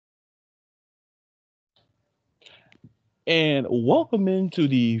and welcome into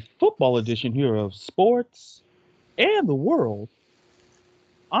the football edition here of Sports and the World.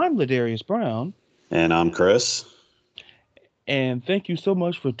 I'm Ladarius Brown, And I'm Chris. and thank you so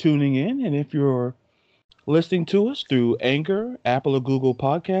much for tuning in. And if you're listening to us through Anchor, Apple or Google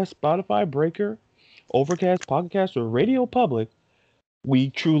Podcasts, Spotify, Breaker, Overcast, Podcast, or Radio Public,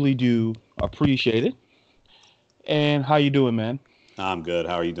 we truly do appreciate it. And how you doing, man? I'm good.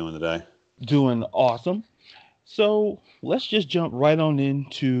 How are you doing today? Doing awesome. So let's just jump right on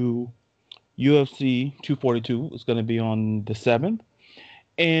into UFC 242. It's going to be on the 7th.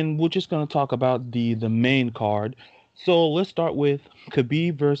 And we're just going to talk about the main card. So let's start with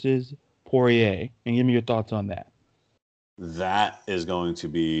Khabib versus Poirier, and give me your thoughts on that. That is going to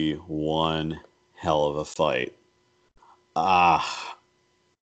be one hell of a fight. Ah,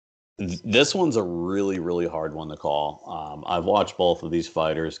 this one's a really, really hard one to call. I've watched both of these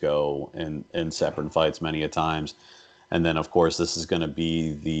fighters go in separate fights many a times, and then of course this is going to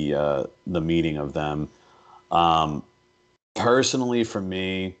be the meeting of them. Um, Personally, for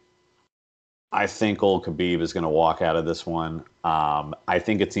me, I think old Khabib is going to walk out of this one. I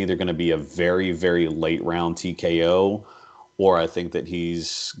think it's either going to be a very, very late round TKO, or I think that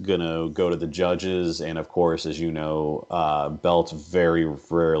he's going to go to the judges. And of course, as you know, belts very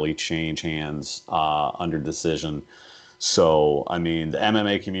rarely change hands under decision. So, I mean, the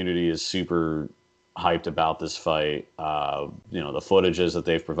MMA community is super hyped about this fight. The footages that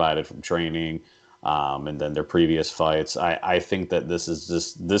they've provided from training, and then their previous fights. I think that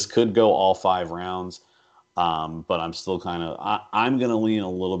this could go all 5 rounds, but I'm still I'm going to lean a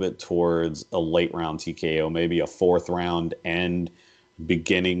little bit towards a late round TKO, maybe a fourth round end,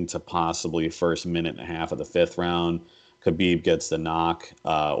 beginning to possibly first minute and a half of the fifth round. Khabib gets the knock,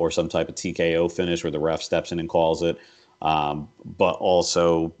 or some type of TKO finish where the ref steps in and calls it. But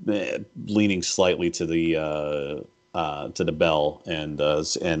also leaning slightly to the bell and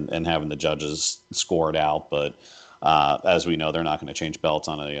having the judges score it out. But as we know, they're not going to change belts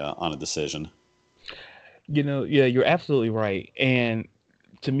on a decision. Yeah, you're absolutely right. And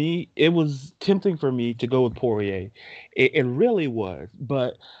to me, it was tempting for me to go with Poirier. It really was.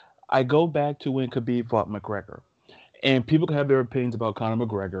 But I go back to when Khabib fought McGregor. And people can have their opinions about Conor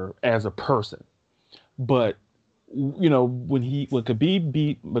McGregor as a person. But when Khabib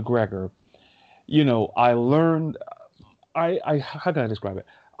beat McGregor, I learned I how can I describe it?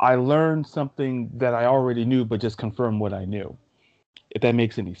 I learned something that I already knew, but just confirmed what I knew, if that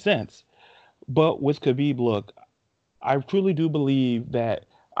makes any sense. But with Khabib, look, I truly do believe that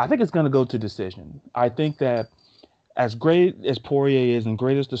I think it's going to go to decision. I think that as great as Poirier is and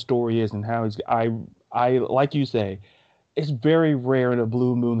great as the story is and how I like you say, it's very rare in a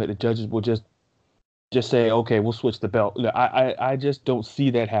blue moon that the judges will just say, okay, we'll switch the belt. I just don't see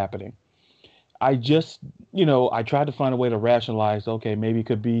that happening. I just, I tried to find a way to rationalize, okay, maybe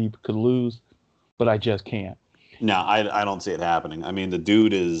Khabib could lose, but I just can't. No, I don't see it happening. I mean, the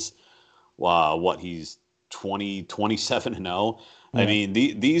dude is he's 27-0. I Yeah. mean,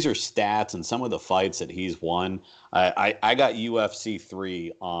 these are stats and some of the fights that he's won. I got UFC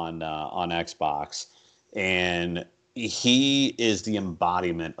 3 on Xbox, and he is the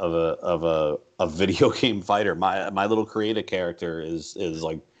embodiment of a video game fighter. My little creative character is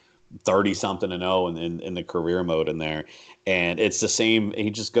like 30 something and 0 in the career mode in there. And it's the same. He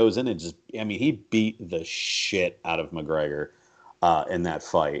just goes in and he beat the shit out of McGregor in that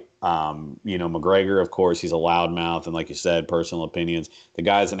fight. McGregor, of course, he's a loudmouth. And like you said, personal opinions. The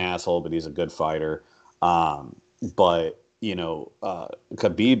guy's an asshole, but he's a good fighter. Khabib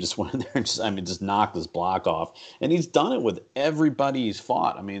just went in there and just knocked his block off. And he's done it with everybody he's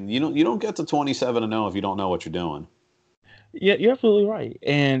fought. I mean, you don't get to 27-0 if you don't know what you're doing. Yeah, you're absolutely right.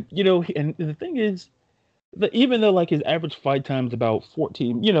 And, and the thing is, that even though like his average fight time is about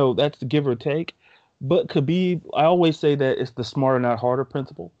 14, that's the give or take. But Khabib, I always say that it's the smarter, not harder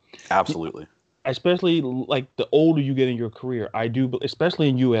principle. Absolutely. Especially like the older you get in your career, I do, especially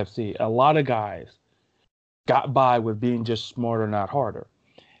in UFC, a lot of guys got by with being just smarter, not harder.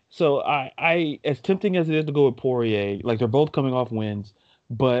 So as tempting as it is to go with Poirier, like they're both coming off wins,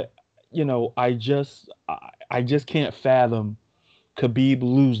 but I just can't fathom Khabib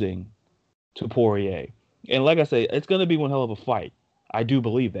losing to Poirier. And like I say, it's going to be one hell of a fight. I do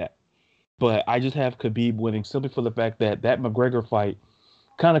believe that. But I just have Khabib winning simply for the fact that that McGregor fight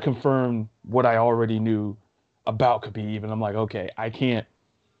kind of confirmed what I already knew about Khabib. And I'm like, okay, I can't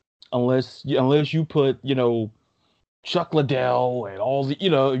unless you put Chuck Liddell and all the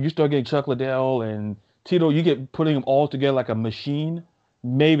you start getting Chuck Liddell and Tito, you get putting them all together like a machine.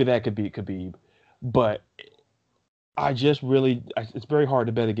 Maybe that could beat Khabib, but it's very hard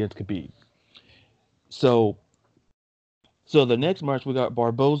to bet against Khabib. So So the next match we got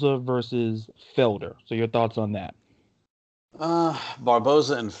Barboza versus Felder. So your thoughts on that?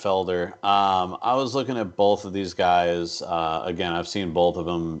 Barboza and Felder. I was looking at both of these guys. Again, I've seen both of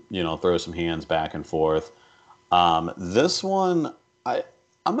them, throw some hands back and forth. This one, I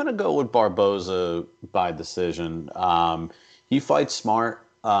I'm gonna go with Barboza by decision. He fights smart.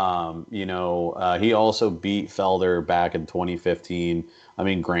 He also beat Felder back in 2015. I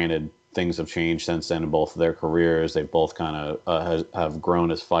mean, granted, things have changed since then in both of their careers. They both kind of have grown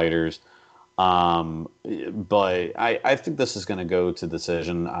as fighters. But I think this is going to go to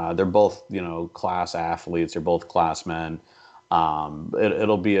decision. They're both, class athletes. They're both class men.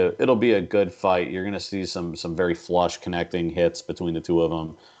 It'll be a good fight. You're going to see some very flush connecting hits between the two of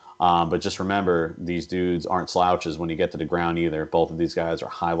them. But just remember, these dudes aren't slouches when you get to the ground either. Both of these guys are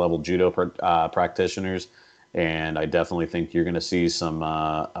high level judo practitioners, and I definitely think you're going to see some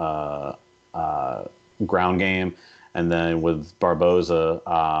ground game. And then with Barboza,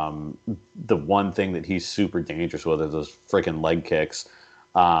 the one thing that he's super dangerous with is those freaking leg kicks.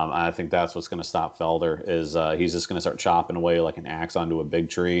 I think that's what's going to stop Felder is he's just going to start chopping away like an axe onto a big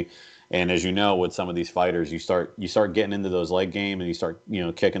tree. And as you know, with some of these fighters, you start getting into those leg game and you start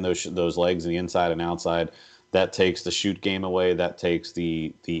kicking those legs in the inside and outside. That takes the shoot game away. That takes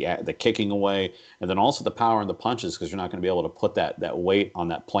the kicking away, and then also the power and the punches because you're not going to be able to put that weight on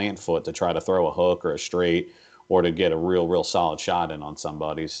that plant foot to try to throw a hook or a straight or to get a real solid shot in on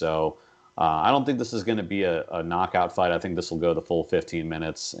somebody. So I don't think this is going to be a knockout fight. I think this will go the full 15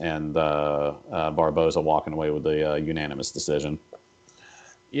 minutes, and Barboza walking away with a unanimous decision.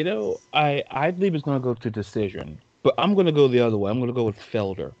 I believe it's going to go to decision, but I'm going to go the other way. I'm going to go with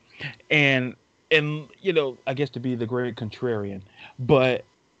Felder, and I guess to be the great contrarian, but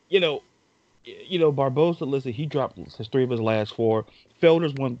you know, Barboza. Listen, he dropped his three of his last four.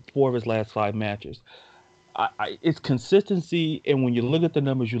 Felder's won four of his last five matches. It's consistency, and when you look at the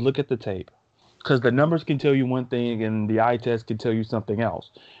numbers, you look at the tape, because the numbers can tell you one thing, and the eye test can tell you something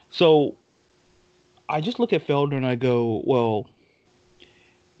else. So I just look at Felder and I go, well,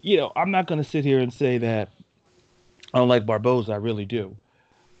 I'm not going to sit here and say that I don't like Barboza. I really do.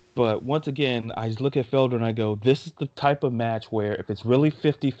 But once again, I just look at Felder and I go, this is the type of match where if it's really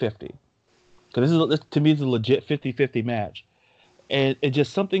 50-50, because to me, it's a legit 50-50 match. And it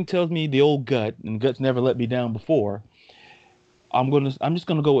just something tells me the old gut, and guts never let me down before. I'm just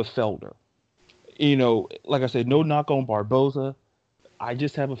gonna go with Felder. Like I said, no knock on Barboza. I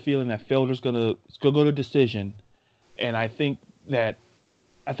just have a feeling that Felder's gonna go to decision, and that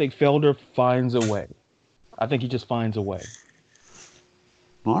I think Felder finds a way. I think he just finds a way.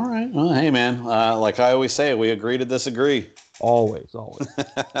 All right. Well, hey, man. Like I always say, we agree to disagree. Always, always,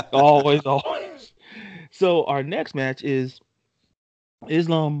 always, always. So our next match is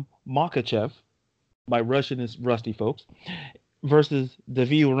Islam Makachev. My Russian is rusty, folks, versus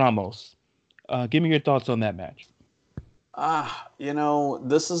David Ramos. Give me your thoughts on that match.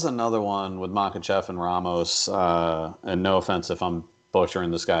 This is another one with Makachev and Ramos. And no offense if I'm butchering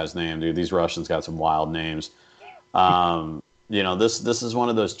this guy's name, dude. These Russians got some wild names. This is one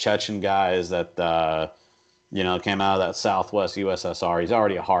of those Chechen guys that came out of that Southwest USSR. He's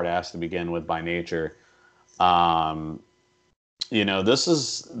already a hard ass to begin with by nature. Um, this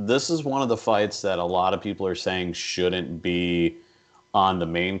is one of the fights that a lot of people are saying shouldn't be on the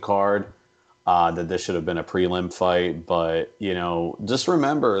main card. That this should have been a prelim fight, but just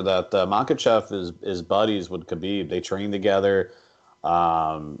remember that Makachev is buddies with Khabib. They train together,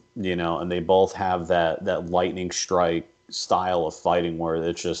 and they both have that lightning strike style of fighting where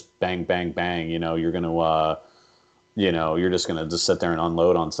it's just bang bang bang. You're just gonna just sit there and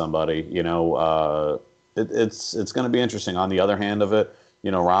unload on somebody. It's going to be interesting. On the other hand of it,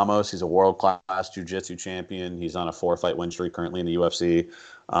 Ramos, he's a world class jiu-jitsu champion. He's on a 4-fight win streak currently in the UFC.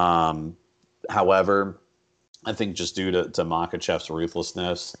 However, I think just due to Makhachev's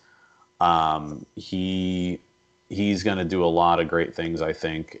ruthlessness, he's going to do a lot of great things, I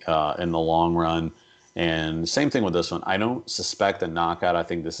think, in the long run. And same thing with this one. I don't suspect a knockout. I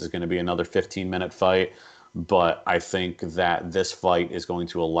think this is going to be another 15-minute fight. But I think that this fight is going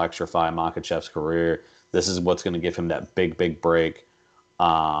to electrify Makhachev's career. This is what's going to give him that big break.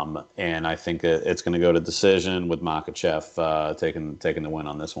 And I think it's going to go to decision with Makhachev taking the win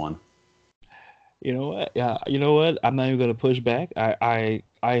on this one. You know what? Yeah, you know what? I'm not even going to push back. I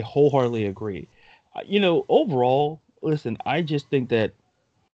wholeheartedly agree. Overall, listen, I just think that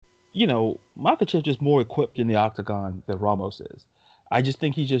Makachev just more equipped in the octagon than Ramos is. I just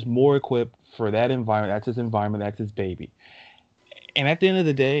think he's just more equipped for that environment. That's his environment. That's his baby. And at the end of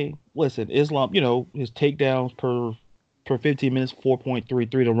the day, listen, Islam, his takedowns per 15 minutes,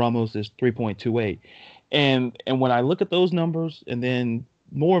 4.33 to Ramos is 3.28. And when I look at those numbers, and then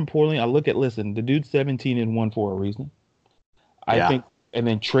more importantly, I look at listen, the dude's 17-1 for a reason. I Yeah. think, and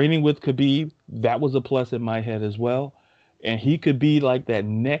then training with Khabib, that was a plus in my head as well. And he could be like that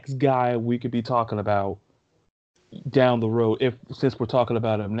next guy we could be talking about down the road, if since we're talking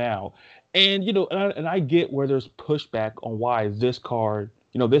about him now. And and I get where there's pushback on why this card,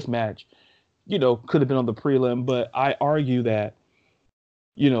 this match, could have been on the prelim, but I argue that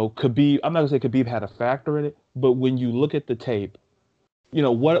Khabib. I'm not gonna say Khabib had a factor in it, but when you look at the tape,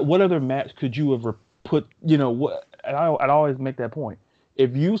 what other match could you have put? What? And I'd always make that point.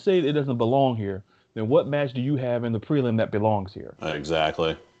 If you say it doesn't belong here, then what match do you have in the prelim that belongs here?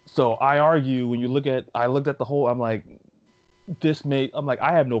 Exactly. So I argue when I looked at the whole, I'm like, I'm like,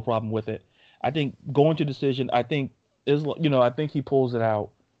 I have no problem with it. I think going to decision, I think he pulls it out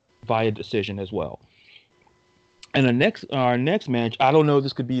via decision as well. And our next match, I don't know. I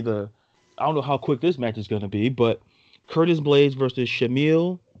don't know how quick this match is going to be, but Curtis Blades versus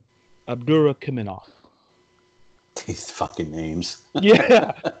Shamil Abdurakhimov. These fucking names.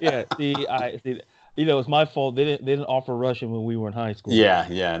 Yeah, yeah. See. It's my fault. They didn't offer Russian when we were in high school. Yeah,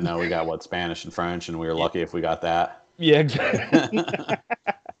 yeah. No, we got what, Spanish and French, and we were Yeah, lucky if we got that. yeah, exactly.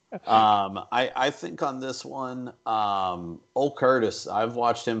 I think on this one, old Curtis, I've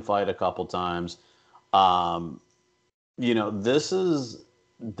watched him fight a couple times. Um, this is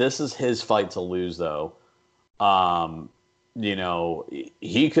his fight to lose, though. Um,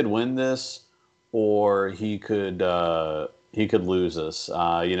 he could win this, or he could lose this.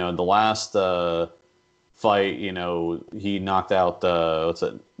 The last fight, he knocked out what's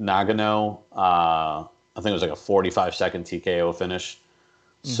it, Nagano. I think it was like a 45-second TKO finish.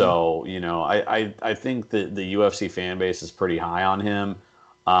 Hmm. So, I think that the UFC fan base is pretty high on him.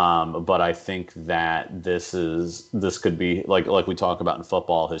 But I think that this could be like we talk about in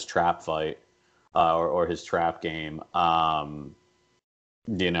football, his trap fight, or his trap game. I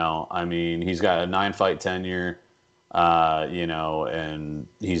mean, he's got a 9-fight tenure, and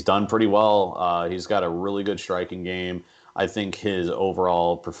he's done pretty well. He's got a really good striking game. I think his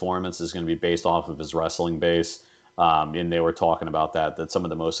overall performance is going to be based off of his wrestling base. And they were talking about that some of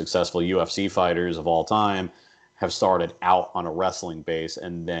the most successful UFC fighters of all time have started out on a wrestling base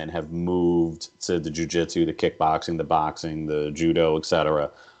and then have moved to the jiu-jitsu, the kickboxing, the boxing, the judo,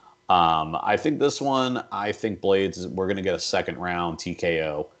 etc. I think this one, I think Blades, we're going to get a second round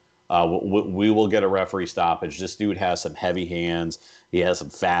TKO. We will get a referee stoppage. This dude has some heavy hands. He has some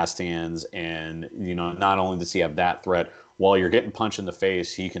fast hands. And, not only does he have that threat, while you're getting punched in the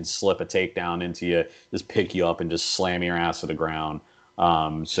face, he can slip a takedown into you, just pick you up and just slam your ass to the ground.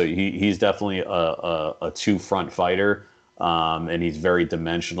 So he's definitely a two-front fighter, and he's very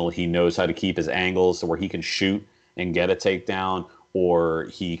dimensional. He knows how to keep his angles to where he can shoot and get a takedown, or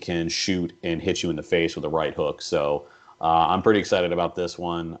he can shoot and hit you in the face with a right hook. So I'm pretty excited about this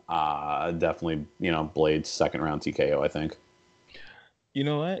one. Definitely, Blade's second round TKO, I think. You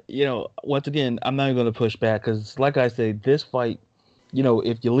know what? Once again, I'm not even going to push back because, like I said, this fight,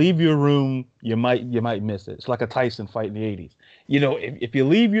 if you leave your room, you might miss it. It's like a Tyson fight in the '80s. If you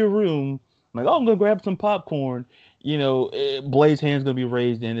leave your room, like, oh, I'm gonna grab some popcorn. Blade's hand's gonna be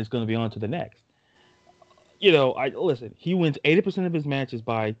raised and it's gonna be on to the next. I listen. He wins 80% of his matches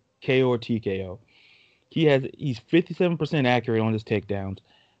by KO or TKO. He's 57% accurate on his takedowns.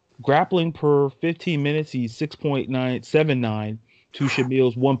 Grappling per 15 minutes, he's 6.979 to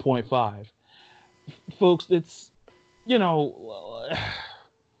Shamil's 1.5. Folks, it's you know,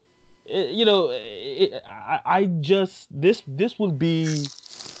 I just this would be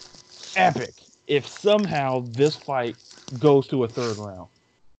epic if somehow this fight goes to a third round.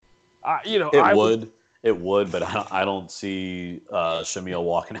 It I would would, it would, but I don't see Shamil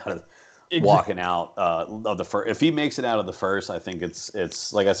exactly. walking out of the first. If he makes it out of the first, I think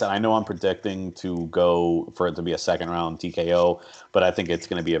it's like I said. I know I'm predicting to go for it to be a second round TKO, but I think it's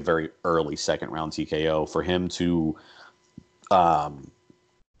going to be a very early second round TKO for him um,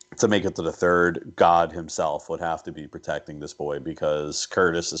 to make it to the third. God himself would have to be protecting this boy because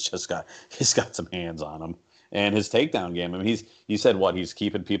Curtis has he's got some hands on him. And his takedown game. I mean, you said what, he's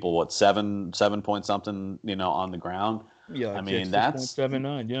keeping people what, seven point something, on the ground. Yeah, I like mean,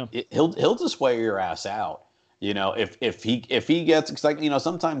 6.79. Yeah. he'll just wear your ass out. If he gets, cause like,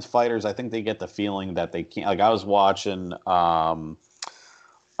 sometimes fighters, I think they get the feeling that they can't. Like I was watching the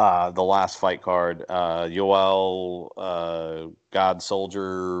last fight card, Yoel God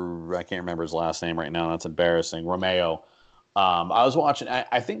Soldier. I can't remember his last name right now. That's embarrassing. Romeo. I was watching.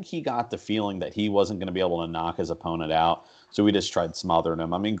 I think he got the feeling that he wasn't going to be able to knock his opponent out, so we just tried smothering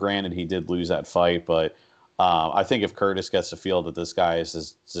him. I mean, granted, he did lose that fight, but I think if Curtis gets to feel that this guy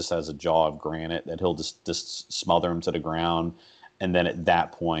just has a jaw of granite, that he'll just smother him to the ground, and then at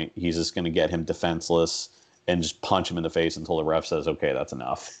that point he's just going to get him defenseless and just punch him in the face until the ref says, "Okay, that's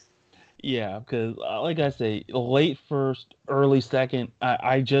enough." Yeah, because like I say, late first, early second,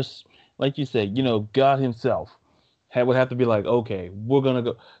 I just like you said, God himself would have to be like, okay, we're gonna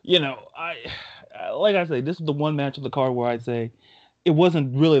go. Like I say, this is the one match of the card where I'd say it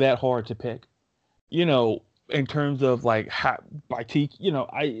wasn't really that hard to pick. In terms of like by T,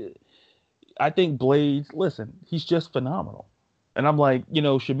 I think Blades. Listen, he's just phenomenal, and I'm like,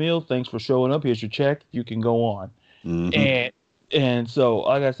 Shamil, thanks for showing up. Here's your check. You can go on. Hmm. And and so,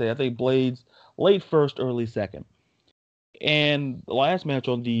 like I say, I think Blades late first, early second. And the last match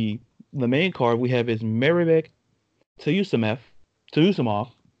on the main card we have is Meribek Teusimov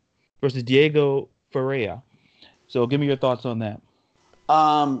versus Diego Ferreira. So give me your thoughts on that.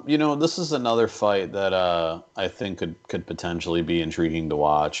 This is another fight that I think could potentially be intriguing to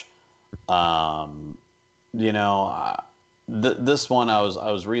watch. Um, you know, this one I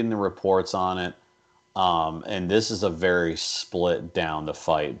was reading the reports on it, and this is a very split down the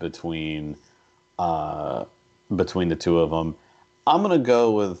fight uh, between the two of them. I'm gonna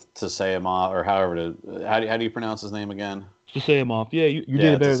go with Taseyama, or how do you pronounce his name again? Just say him off. Yeah, you did Yeah,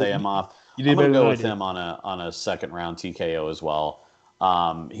 it to better. say him off. You I'm did gonna better than go I with did. him on a second round TKO as well.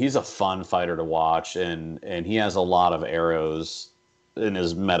 He's a fun fighter to watch, and he has a lot of arrows in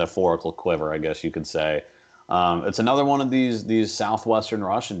his metaphorical quiver, I guess you could say. It's another one of these southwestern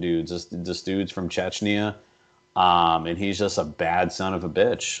Russian dudes, this dude's from Chechnya, and he's just a bad son of a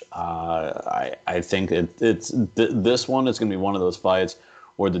bitch. I think this one is going to be one of those fights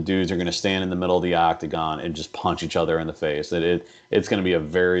where the dudes are going to stand in the middle of the octagon and just punch each other in the face. It's going to be a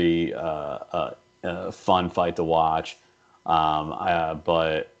very fun fight to watch.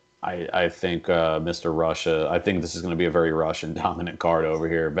 But I think Mr. Russia. I think this is going to be a very Russian dominant card over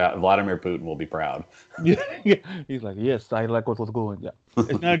here. Vladimir Putin will be proud. Yeah, yeah. He's like, yes, I like what's going. Yeah,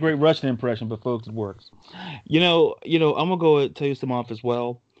 it's not a great Russian impression, but folks, it works. I'm gonna go and tell you some off as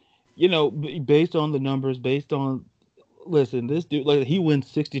well. Based on the numbers, based on listen, this dude like he wins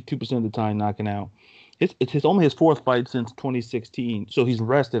 62% of the time knocking out. It's only his fourth fight since 2016, so he's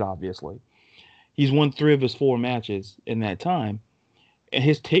rested obviously. He's won three of his four matches in that time,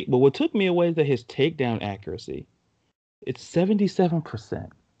 and but what took me away is that his takedown accuracy it's 77%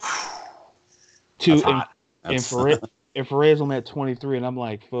 That's to hot. and That's for and Ferrez on that 23, and I'm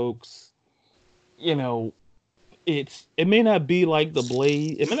like, folks, you know, it may not be like the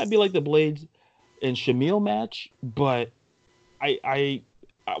blade, it may not be like the Blades and Shamil match, but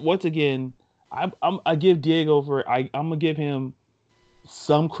once again, I give Diego I'm gonna give him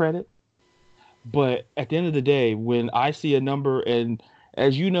some credit, but at the end of the day, when I see a number, and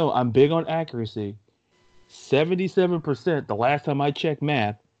as you know, I'm big on accuracy. 77%, the last time I checked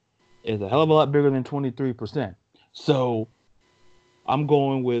math, is a hell of a lot bigger than 23%. So I'm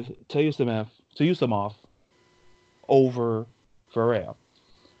going with Teusimov over Ferrer.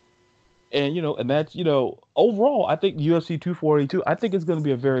 And that's, overall, I think UFC 242, I think it's going to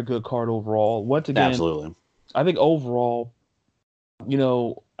be a very good card overall. Once again, absolutely. I think overall,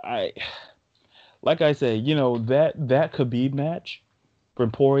 I like I say, that Khabib match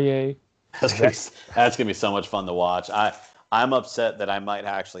from Poirier, that That's gonna be so much fun to watch. I'm upset that I might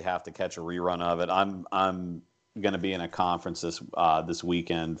actually have to catch a rerun of it. I'm gonna be in a conference this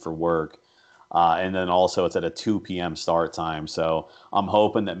weekend for work, and then also it's at a 2 p.m. start time. So I'm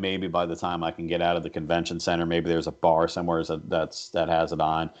hoping that maybe by the time I can get out of the convention center, maybe there's a bar somewhere that has it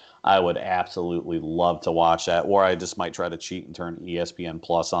on. I would absolutely love to watch that, or I just might try to cheat and turn ESPN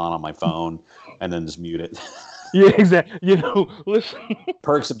Plus on my phone, and then just mute it. yeah, exactly. Listen,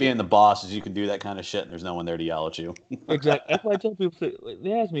 Perks of being the boss is you can do that kind of shit, and there's no one there to yell at you. exactly. That's why I tell people.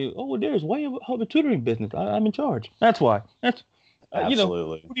 They ask me, "Oh, well, Darius, why you have a tutoring business?" I'm in charge. That's why. That's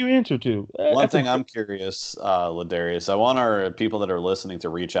Absolutely. who do you answer to? One That's a thing I'm curious, Ladarius, I want our people that are listening to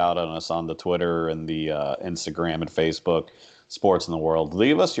reach out on us on the Twitter and the Instagram and Facebook, Sports in the World.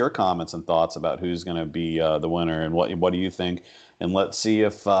 Leave us your comments and thoughts about who's going to be the winner and what do you think. And let's see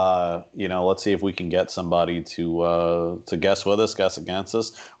if let's see if we can get somebody to guess with us, guess against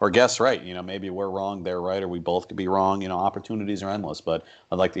us, or guess right. Maybe we're wrong, they're right, or we both could be wrong. Opportunities are endless. But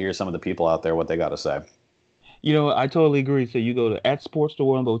I'd like to hear some of the people out there what they got to say. I totally agree. So you go to at Sports the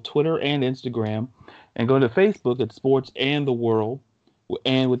World on both Twitter and Instagram, and go to Facebook at Sports and the World,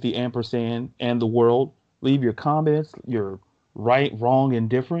 and with the ampersand and the world. Leave your comments, your right, wrong, and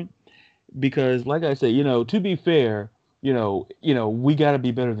different. Because, like I said, to be fair, we got to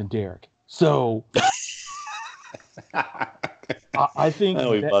be better than Derek. So I think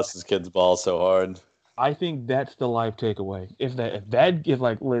Oh, he that busts his kid's ball so hard. I think that's the life takeaway. If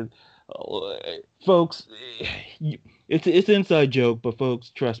like uh, folks, it's an inside joke, but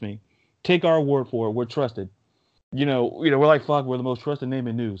folks, trust me, take our word for it. We're trusted. We're like fuck. We're the most trusted name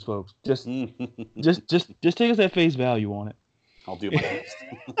in news, folks. Just take us at face value on I'll do my best.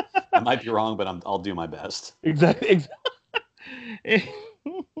 I might be wrong, but I'll do my best. it. Exactly.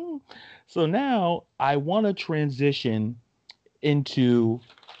 So now I want to transition into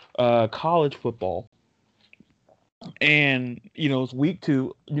college football, and it's week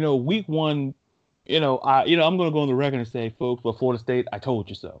two. Week one. I'm going to go on the record and say, folks, but Florida State, I told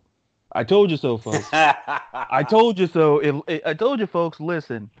you so. I told you so, folks. I told you so. I told you, folks.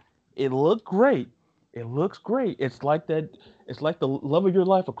 Listen, it looked great. It looks great. It's like that. It's like the love of your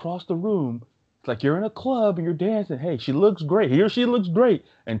life across the room. It's like you're in a club and you're dancing. Hey, she looks great. He or she looks great.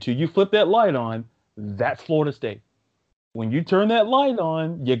 Until you flip that light on, that's Florida State. When you turn that light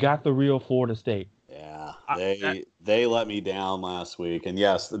on, you got the real Florida State. Yeah, I, they let me down last week, and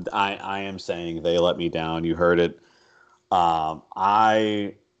yes, I am saying they let me down. You heard it.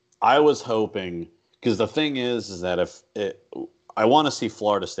 I was hoping, because the thing is that I want to see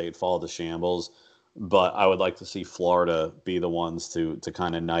Florida State fall to shambles, but I would like to see Florida be the ones to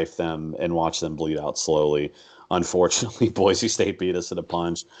kind of knife them and watch them bleed out slowly. Unfortunately, Boise State beat us at a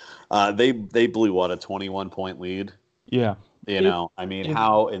punch. They blew what, a 21-point lead. yeah. I mean, It,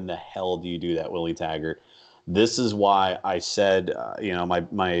 how in the hell do you do that, Willie Taggart? This is why I said,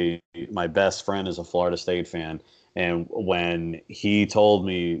 my best friend is a Florida State fan, and when he told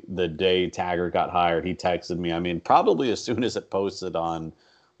me the day Taggart got hired, he texted me. I mean, probably as soon as it posted on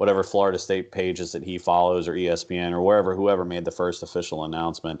whatever Florida State pages that he follows, or ESPN, or wherever, whoever made the first official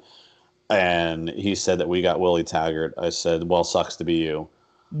announcement, and he said that we got Willie Taggart. I said, well, sucks to be you.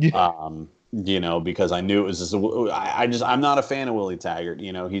 yeah. Because I knew it was just, I'm not a fan of Willie Taggart.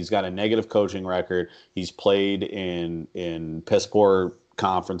 He's got a negative coaching record. He's played in piss poor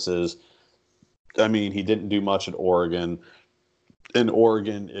conferences. I mean, he didn't do much at Oregon, and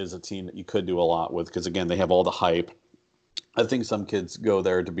Oregon is a team that you could do a lot with, because again, they have all the hype. I think some kids go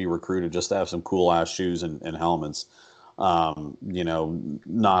there to be recruited just to have some cool ass shoes and helmets.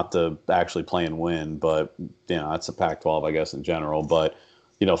 Not to actually play and win, but that's a Pac-12, I guess, in general. But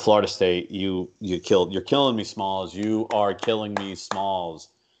Florida State, you're killing me, Smalls. You are killing me, Smalls.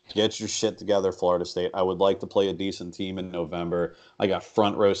 Get your shit together, Florida State. I would like to play a decent team in November. I got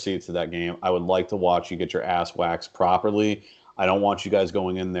front row seats to that game. I would like to watch you get your ass waxed properly. I don't want you guys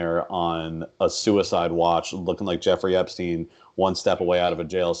going in there on a suicide watch, looking like Jeffrey Epstein, one step away out of a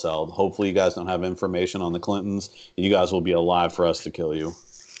jail cell. Hopefully, you guys don't have information on the Clintons, and you guys will be alive for us to kill you.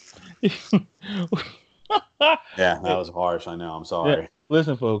 Yeah, that was harsh. I know. I'm Yeah. sorry.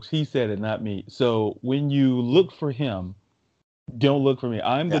 Listen, folks, he said it, not me. So when you look for him, don't look for me.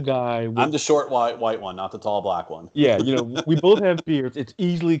 I'm Yeah. the guy with. I'm the short white one, not the tall black one. Yeah, we both have beards. It's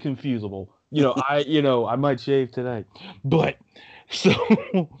easily confusable. I might shave today, but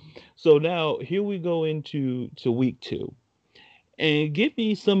so so now here we go into week two, and give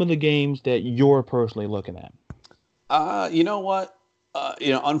me some of the games that you're personally looking at. You know what?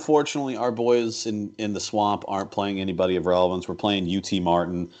 Unfortunately, our boys in the swamp aren't playing anybody of relevance. We're playing UT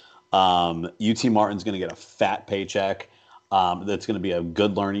Martin. UT Martin's going to get a fat paycheck. That's going to be a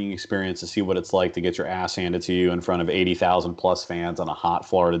good learning experience to see what it's like to get your ass handed to you in front of 80,000 plus fans on a hot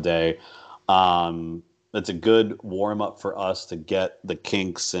Florida day. That's a good warm up for us to get the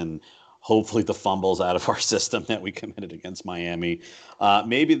kinks and hopefully the fumbles out of our system that we committed against Miami.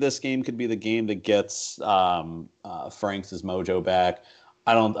 Maybe this game could be the game that gets Franks' mojo back.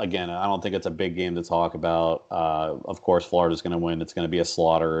 I don't think it's a big game to talk about. Of course, Florida's going to win. It's going to be a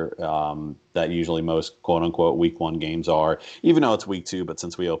slaughter that usually most quote unquote week one games are, even though it's week two. But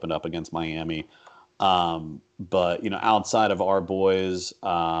since we opened up against Miami, but outside of our boys,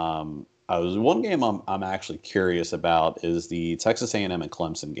 one game I'm actually curious about is the Texas A&M and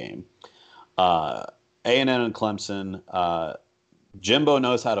Clemson game. A&M and Clemson. Jimbo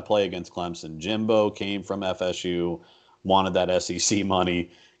knows how to play against Clemson. Jimbo came from FSU, wanted that SEC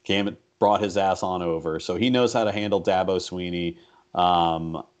money, brought his ass on over. So he knows how to handle Dabo Sweeney.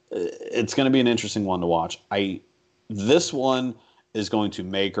 It's going to be an interesting one to watch. This one is going to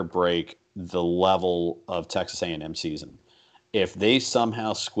make or break the level of Texas A&M season. If they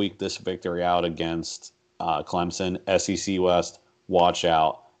somehow squeak this victory out against Clemson, SEC West, watch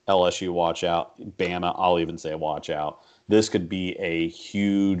out. LSU, watch out. Bama, I'll even say watch out. This could be a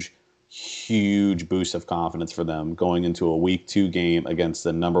huge, huge boost of confidence for them going into a week two game against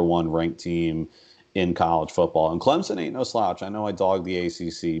the number one ranked team in college football. And Clemson ain't no slouch. I know I dog the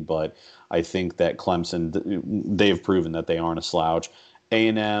ACC, but I think that Clemson, they've proven that they aren't a slouch.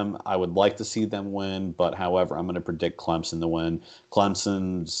 A&M, I would like to see them win, but however, I'm going to predict Clemson to win.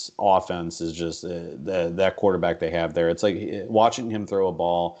 Clemson's offense is just that quarterback they have there. It's like watching him throw a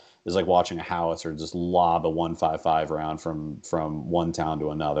ball is like watching a howitzer just lob a 155 around from one town to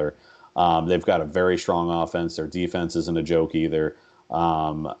another. They've got a very strong offense. Their defense isn't a joke either.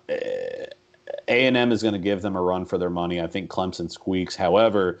 A&M is going to give them a run for their money. I think Clemson squeaks.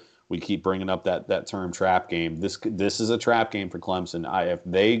 However, we keep bringing up that term trap game. This is a trap game for Clemson. If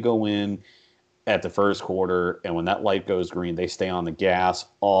they go in at the first quarter and when that light goes green, they stay on the gas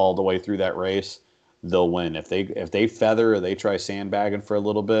all the way through that race, they'll win. If they feather or they try sandbagging for a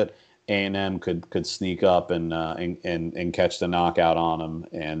little bit, A&M could sneak up and catch the knockout on them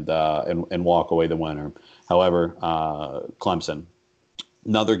and walk away the winner. However, Clemson.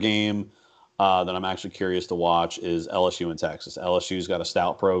 Another game that I'm actually curious to watch is LSU and Texas. LSU's got a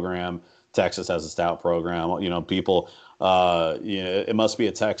stout program. Texas has a stout program. You know, people, it must be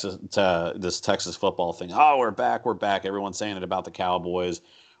this Texas football thing. Oh, we're back, we're back. Everyone's saying it about the Cowboys.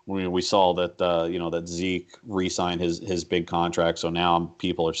 We saw that, that Zeke re-signed his big contract. So now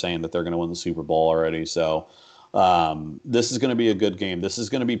people are saying that they're going to win the Super Bowl already. So this is going to be a good game. This is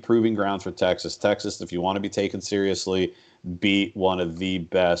going to be proving grounds for Texas. Texas, if you want to be taken seriously, beat one of the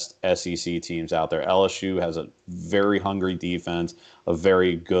best SEC teams out there. LSU has a very hungry defense, a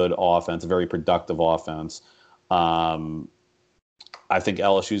very good offense, a very productive offense. I think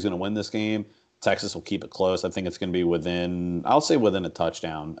LSU is going to win this game. Texas will keep it close. I think it's going to be within a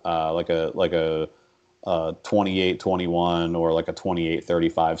touchdown, like a 28-21 or like a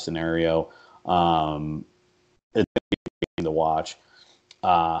 28-35 scenario. It's going to be a game to watch.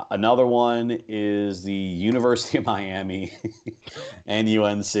 Another one is the University of Miami and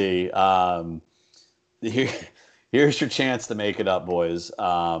UNC. Here's your chance to make it up, boys.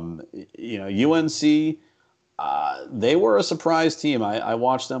 UNC, they were a surprise team. I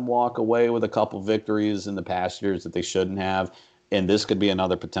watched them walk away with a couple victories in the past years that they shouldn't have, and this could be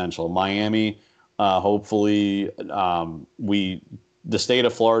another potential. Miami, hopefully, the state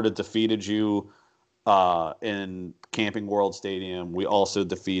of Florida defeated you in Camping World Stadium. We also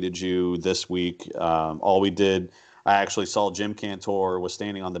defeated you this week. All we did, I actually saw Jim Cantor was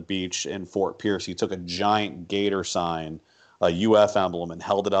standing on the beach in Fort Pierce. He took a giant Gator sign, a UF emblem, and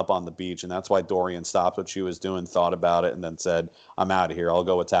held it up on the beach. And that's why Dorian stopped what she was doing, thought about it, and then said, I'm out of here. I'll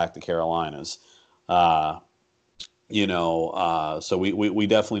go attack the Carolinas. So we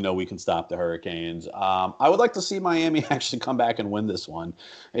definitely know we can stop the Hurricanes. I would like to see Miami actually come back and win this one.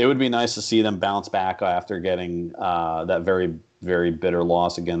 It would be nice to see them bounce back after getting that very, very bitter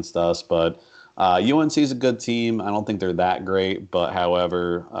loss against us. But UNC is a good team. I don't think they're that great, but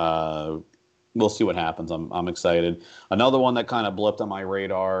however, we'll see what happens. I'm excited. Another one that kind of blipped on my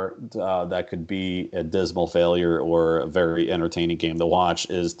radar that could be a dismal failure or a very entertaining game to watch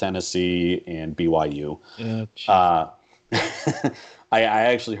is Tennessee and BYU. I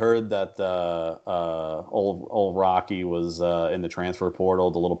actually heard that old Rocky was in the transfer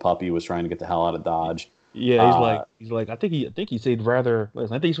portal. The little puppy was trying to get the hell out of Dodge. Yeah, he's like I think he said rather.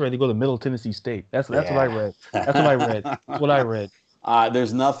 Listen, I think he's ready to go to Middle Tennessee State. That's what I read. That's what I read. That's what I read.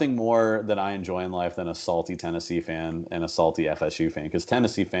 There's nothing more that I enjoy in life than a salty Tennessee fan and a salty FSU fan, because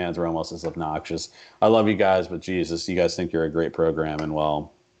Tennessee fans are almost as obnoxious. I love you guys, but Jesus, you guys think you're a great program, and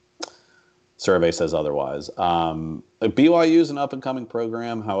well, survey says otherwise. BYU is an up and coming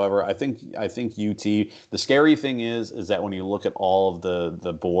program. However, I think UT. The scary thing is that when you look at all of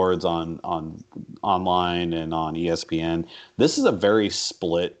the boards on online and on ESPN, this is a very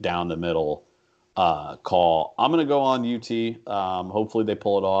split down the middle call. I'm going to go on UT. Hopefully they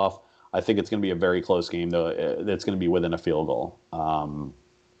pull it off. I think it's going to be a very close game, though. It's going to be within a field goal.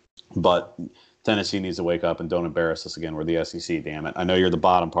 But Tennessee needs to wake up and don't embarrass us again. We're the SEC, damn it. I know you're the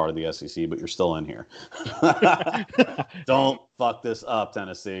bottom part of the SEC, but you're still in here. Don't fuck this up,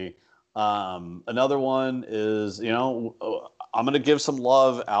 Tennessee. Another one is, I'm going to give some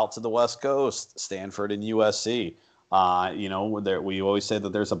love out to the West Coast, Stanford and USC. We always say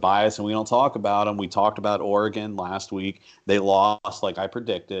that there's a bias and we don't talk about them. We talked about Oregon last week. They lost like I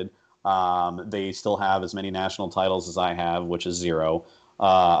predicted. They still have as many national titles as I have, which is 0.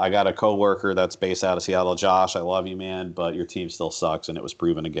 I got a coworker that's based out of Seattle. Josh, I love you, man, but your team still sucks, and it was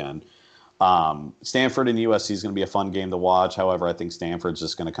proven again. Stanford and USC is going to be a fun game to watch. However, I think Stanford's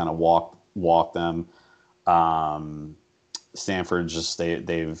just going to kind of walk them. Stanford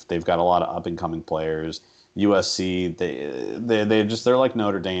they've got a lot of up and coming players. USC, they're like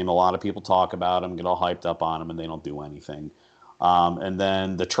Notre Dame. A lot of people talk about them, get all hyped up on them, and they don't do anything. And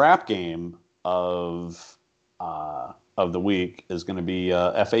then the trap game of the week is going to be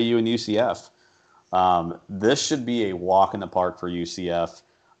FAU and UCF. This should be a walk in the park for UCF.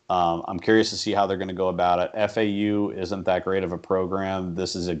 I'm curious to see how they're going to go about it. FAU isn't that great of a program.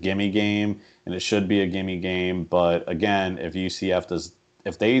 This is a gimme game, and it should be a gimme game. But again, if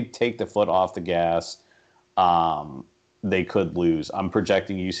they take the foot off the gas, they could lose. I'm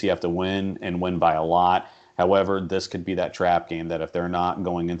projecting UCF to win and win by a lot. However, this could be that trap game that if they're not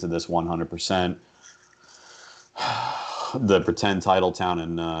going into this 100%, the pretend title town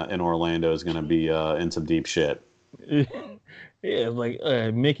in Orlando is going to be in some deep shit. Yeah, like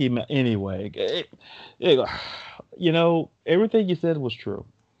Mickey. Anyway, everything you said was true.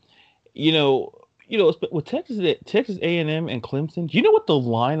 You know, with Texas A&M and Clemson. Do you know what the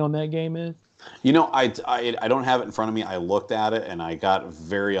line on that game is? I don't have it in front of me. I looked at it and I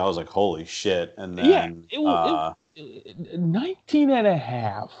was like, holy shit. And Yeah, then, it was 19 and a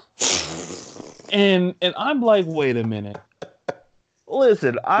half. And I'm like, wait a minute.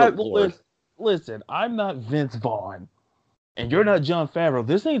 Listen, listen, I'm not Vince Vaughn. And you're not John Favreau.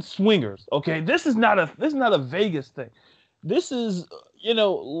 This ain't swingers, okay? This is not a Vegas thing. This is,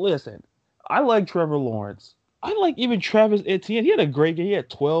 listen. I like Trevor Lawrence. I like even Travis Etienne. He had a great game. He had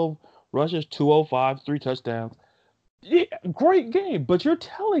 12 rushes, 205, 3 touchdowns. Yeah, great game. But you're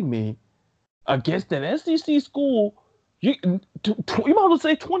telling me against an SEC school, you might as well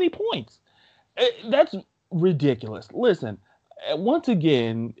say 20 points. That's ridiculous. Listen, once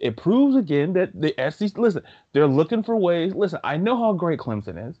again, it proves again that the SEC, listen, they're looking for ways. Listen, I know how great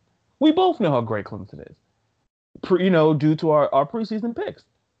Clemson is. We both know how great Clemson is, due to our preseason picks.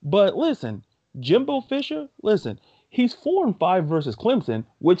 But listen, Jimbo Fisher, listen, he's 4-5 versus Clemson,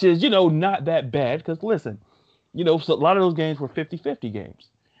 which is, not that bad because, listen, so a lot of those games were 50-50 games.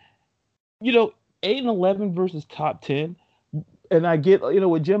 8-11 versus top 10. And I get,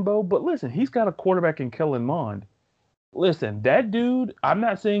 with Jimbo, but listen, he's got a quarterback in Kellen Mond. Listen, that dude, I'm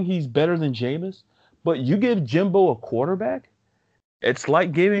not saying he's better than Jameis, but you give Jimbo a quarterback, it's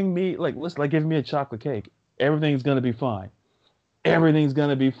like giving me, giving me a chocolate cake. Everything's going to be fine. Everything's going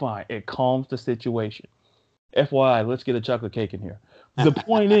to be fine. It calms the situation. FYI, let's get a chocolate cake in here. The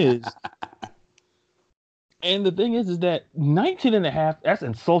point is, and the thing is that 19 and a half, that's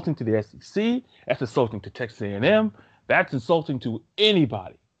insulting to the SEC. That's insulting to Texas A&M. That's insulting to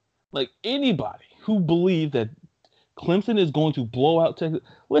anybody. Like anybody who believes that Clemson is going to blow out Texas.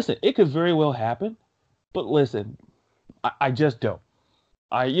 Listen, it could very well happen. But listen, I just don't.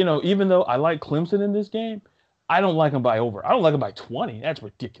 Even though I like Clemson in this game, I don't like them by over. I don't like them by 20. That's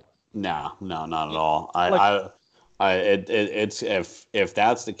ridiculous. No, not at all. It's if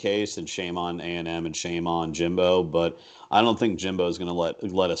that's the case, then shame on A&M and shame on Jimbo. But I don't think Jimbo is going to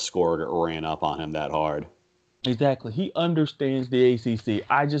let a score get ran up on him that hard. Exactly. He understands the ACC.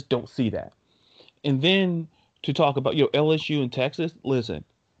 I just don't see that. And then to talk about LSU and Texas, listen.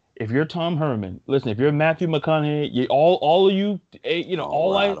 If you're Tom Herman, listen. If you're Matthew McConaughey, all of you,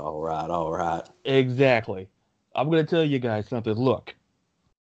 all right. Exactly. I'm going to tell you guys something. Look,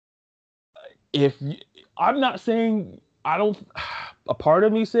 I'm not saying I don't. A part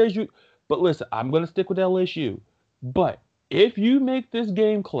of me says you, but listen, I'm going to stick with LSU. But if you make this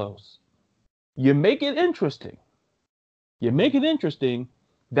game close, you make it interesting. You make it interesting.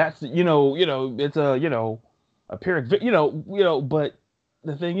 That's it's a Pyrrhic, But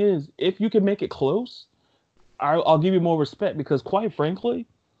the thing is, if you can make it close, I'll give you more respect because, quite frankly,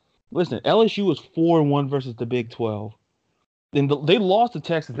 listen, LSU was 4-1 versus the Big 12. Then they lost to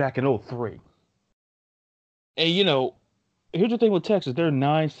Texas back in 2003. And here's the thing with Texas: they're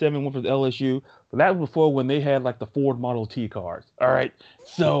 9-7-1 for the LSU, but that was before when they had like the Ford Model T cars. All right,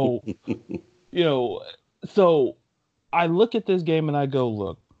 so so I look at this game and I go,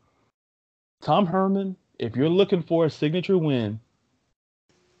 look, Tom Herman, if you're looking for a signature win,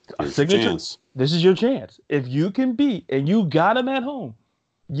 this is your chance. If you can beat, and you got him at home,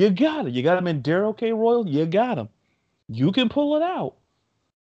 you got it. You got him in Darrell K. Royal, you got him. You can pull it out.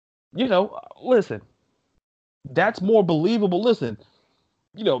 Listen, that's more believable. Listen,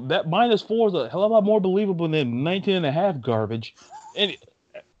 that -4 is a hell of a lot more believable than 19 and a half garbage. And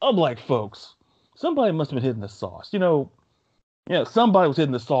I'm like, folks, somebody must have been hitting the sauce. Somebody was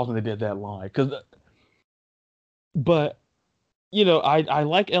hitting the sauce when they did that line. But I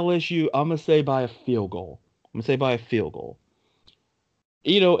like LSU. I'm gonna say by a field goal. And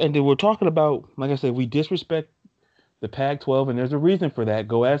then we're talking about, like I said, we disrespect the Pac-12, and there's a reason for that.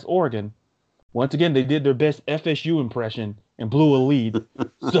 Go ask Oregon. Once again, they did their best FSU impression and blew a lead.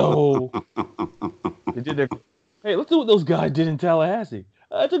 So they did their. Hey, let's do what those guys did in Tallahassee.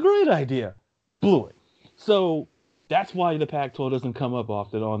 That's a great idea. Blew it. So that's why the Pac-12 doesn't come up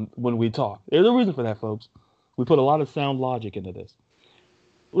often when we talk. There's a reason for that, folks. We put a lot of sound logic into this.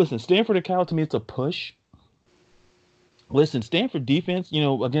 Listen, Stanford and Cal to me, it's a push. Listen, Stanford defense,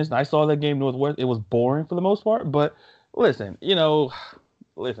 against I saw that game Northwest. It was boring for the most part, but listen,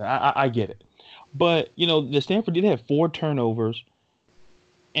 listen, I get it. But the Stanford did have 4 turnovers,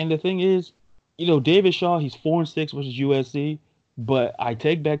 and the thing is, David Shaw, he's 4-6 versus USC. But I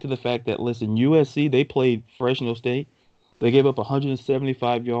take back to the fact that listen, USC they played Fresno State. They gave up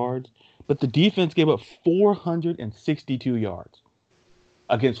 175 yards, but the defense gave up 462 yards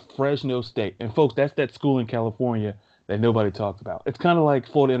against Fresno State. And folks, that's that school in California that nobody talks about. It's kind of like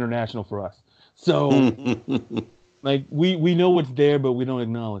Florida International for us. So like we know it's there, but we don't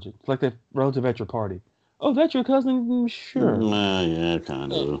acknowledge it. It's like that relative at your party. Oh, that's your cousin? Sure. Yeah,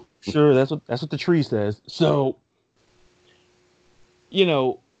 kind of. Sure, that's what the tree says. So, you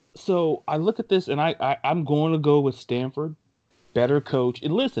know, so I look at this and I'm going to go with Stanford, better coach.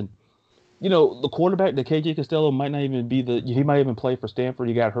 And listen, the quarterback, the KJ Costello might not even be he might even play for Stanford.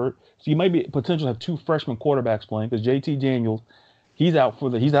 He got hurt. So you might be potentially have 2 freshman quarterbacks playing because JT Daniels, he's out for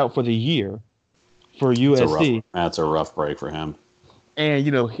the year for USC. That's a rough break for him. And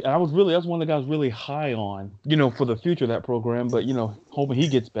I was one of the guys really high on, for the future of that program, but hoping he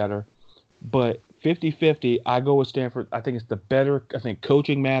gets better. But 50-50, I go with Stanford. I think it's the better. I think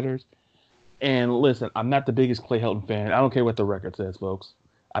coaching matters. And listen, I'm not the biggest Clay Helton fan. I don't care what the record says, folks.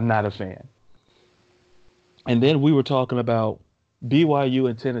 I'm not a fan. And then we were talking about BYU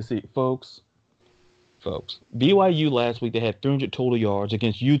and Tennessee, folks. Folks, BYU last week they had 300 total yards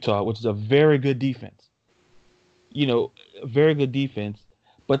against Utah, which is a very good defense. A very good defense,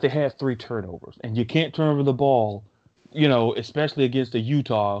 but they had 3 turnovers, and you can't turn over the ball. Especially against a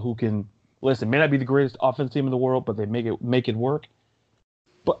Utah who can listen. May not be the greatest offensive team in the world, but they make it work.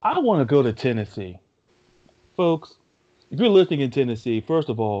 But I want to go to Tennessee, folks. If you're listening in Tennessee, first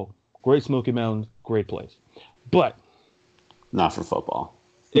of all, Great Smoky Mountains, great place. But not for football.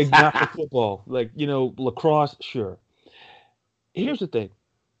 not for football. Like, lacrosse, sure. Here's the thing.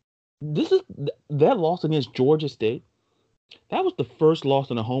 This is that loss against Georgia State. That was the first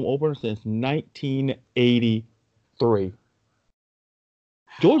loss in a home opener since 1983.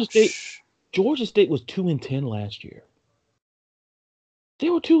 Georgia State was 2-10 last year. They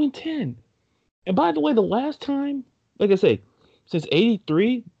were 2-10. And by the way, the last time, like I say, since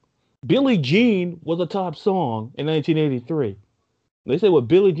 '83, Billie Jean was a top song in 1983. They say, well,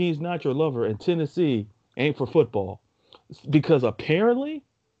 Billie Jean's not your lover, and Tennessee ain't for football. Because apparently,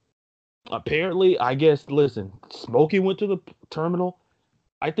 I guess, listen, Smokey went to the terminal.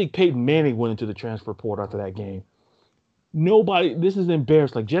 I think Peyton Manning went into the transfer portal after that game. This is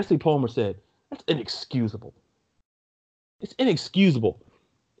embarrassed. Like Jesse Palmer said, that's inexcusable. It's inexcusable.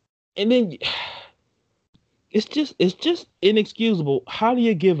 And then it's just inexcusable. How do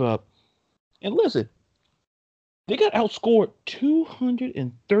you give up? And listen, they got outscored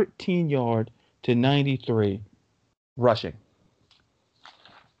 213 yards to 93 rushing.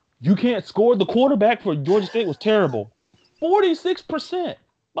 You can't score. The quarterback for Georgia State was terrible. 46%.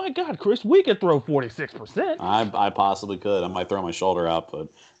 My God, Chris, we could throw 46%. I possibly could. I might throw my shoulder out, but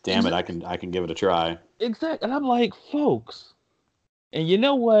damn it, I can give it a try. Exactly. And I'm like, folks, and you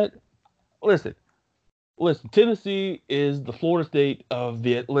know what? Listen, Tennessee is the Florida State of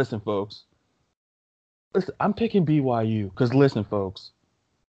the. Listen, folks. Listen, I'm picking BYU because listen, folks.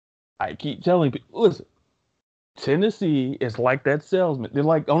 I keep telling people, listen, Tennessee is like that salesman. They're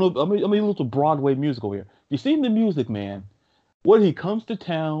like, I'm a little Broadway musical here. You seen the Music Man? When he comes to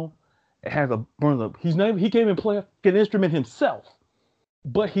town, it has a burn up. He can't even play an instrument himself,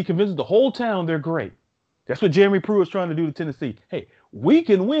 but he convinces the whole town they're great. That's what Jeremy Pruitt is trying to do to Tennessee. Hey, we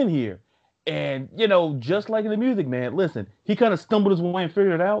can win here. And, just like in the Music Man, listen, he kind of stumbled his way and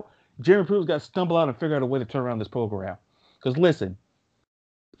figured it out. Jeremy Pruitt's got to stumble out and figure out a way to turn around this program. Because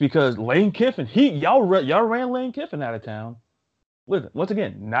Lane Kiffin, y'all ran Lane Kiffin out of town. Listen, once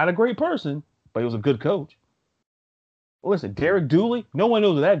again, not a great person, but he was a good coach. Listen, Derek Dooley, no one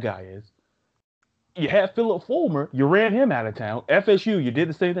knows who that guy is. You had Philip Fulmer, you ran him out of town. FSU, you did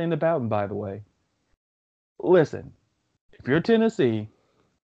the same thing to Bowden, by the way. Listen, if you're Tennessee,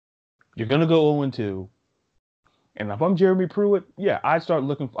 you're gonna go 0-2. And if I'm Jeremy Pruitt, yeah, I start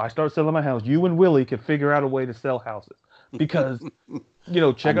selling my house. You and Willie can figure out a way to sell houses. Because,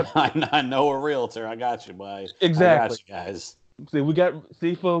 check out. I know a realtor. I got you, boy. Exactly. I got you guys.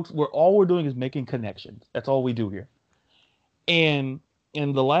 See, folks, all we're doing is making connections. That's all we do here. And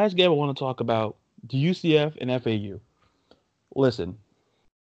the last game I want to talk about, the UCF and FAU. Listen,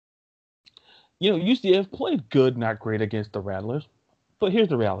 UCF played good, not great against the Rattlers. But here's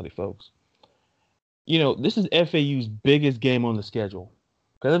the reality, folks. This is FAU's biggest game on the schedule.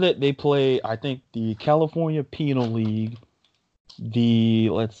 Because they play, I think, the California Penal League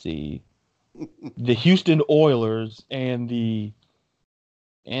let's see, the Houston Oilers and the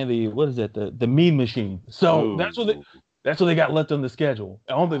what is that, the Mean Machine. So Ooh. that's what they got left on the schedule.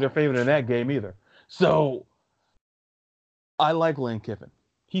 I don't think they're favored in that game either. So I like Lane Kiffin.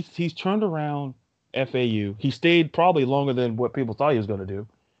 He's turned around FAU. He stayed probably longer than what people thought he was going to do.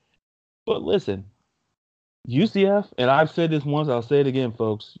 But listen, UCF, and I've said this once, I'll say it again,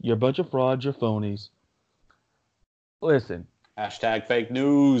 folks. You're a bunch of frauds, you're phonies. Listen, Hashtag fake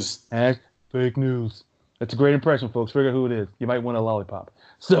news. hash fake news. That's a great impression, folks. Figure out who it is. You might win a lollipop.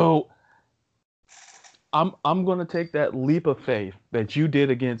 So I'm gonna take that leap of faith that you did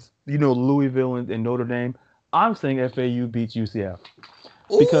against Louisville and Notre Dame. I'm saying FAU beats UCF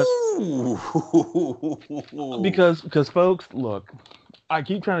because Ooh. because folks, look, I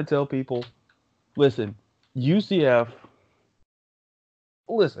keep trying to tell people, listen, UCF,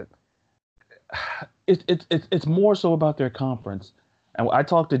 listen, it's more so about their conference. And I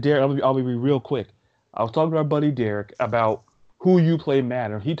talked to Derek. I'll be real quick. I was talking to our buddy Derek about who you play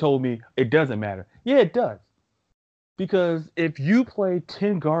matter. He told me it doesn't matter. Yeah, it does. Because if you play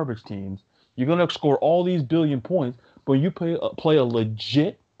 10 garbage teams, you're gonna score all these billion points. But you play a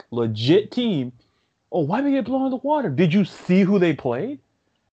legit team. Oh, why did they get blown in the water? Did you see who they played?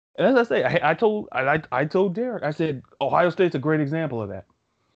 And as I say, I told Derek, I said Ohio State's a great example of that.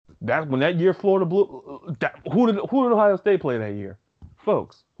 That when that year Florida blew, who did Ohio State play that year,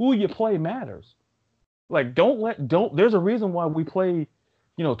 folks? Who you play matters. Like don't. There's a reason why we play,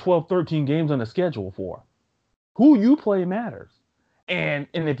 12, 13 games on the schedule for. Who you play matters. And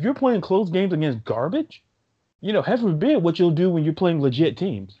if you're playing close games against garbage, heaven forbid what you'll do when you're playing legit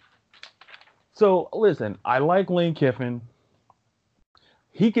teams. So listen, I like Lane Kiffin.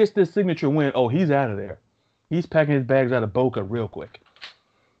 He gets this signature win. Oh, he's out of there. He's packing his bags out of Boca real quick.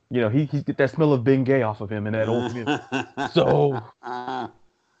 He's get that smell of Bengay off of him in that old community. So,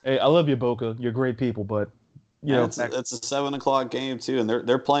 hey, I love you, Boca. You're great people, but And it's a 7 o'clock game too, and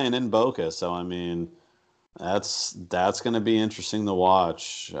they're playing in Boca. So I mean, that's going to be interesting to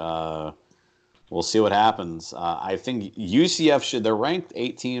watch. We'll see what happens. I think UCF they're ranked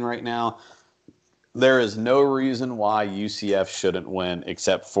 18 right now. There is no reason why UCF shouldn't win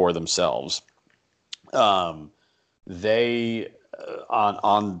except for themselves. They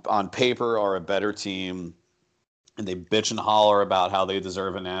on paper are a better team, and they bitch and holler about how they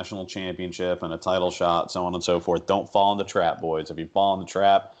deserve a national championship and a title shot, so on and so forth. Don't fall in the trap, boys. If you fall in the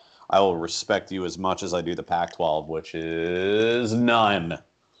trap, I will respect you as much as I do the Pac-12, which is none.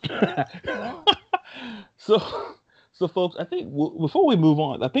 so, so folks, I think before we move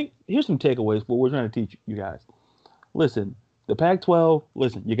on, I think here's some takeaways. What we're trying to teach you guys. Listen, the Pac-12.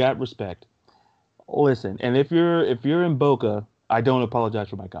 Listen, you got respect. Listen, and if you're in Boca, I don't apologize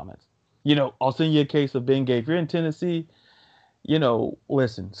for my comments. I'll send you a case of Bengay. If you're in Tennessee,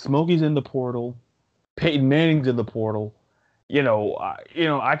 listen, Smokey's in the portal, Peyton Manning's in the portal.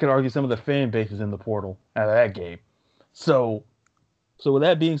 I could argue some of the fan bases in the portal out of that game. So, so with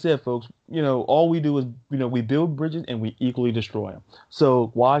that being said, folks, all we do is, we build bridges and we equally destroy them.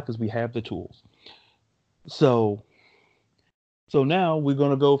 So why? Because we have the tools. So, so now we're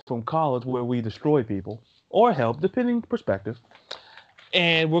gonna go from college where we destroy people or help, depending perspective,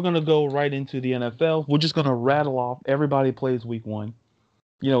 and we're gonna go right into the NFL. We're just gonna rattle off. Everybody plays week one.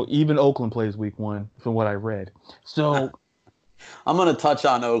 Even Oakland plays week one, from what I read. So I'm going to touch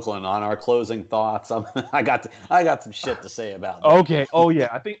on Oakland on our closing thoughts. I got some shit to say about that. okay. Oh yeah.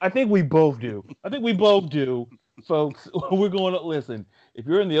 I think we both do. I think we both do, folks. We're going to listen. If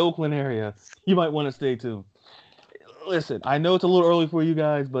you're in the Oakland area, you might want to stay tuned. Listen, I know it's a little early for you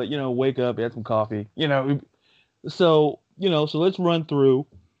guys, but wake up, have some coffee. So let's run through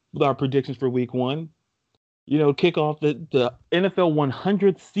with our predictions for week one. Kick off the NFL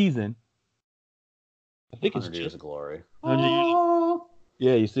 100th season. I think it's 100 Years just of Glory. 100 years.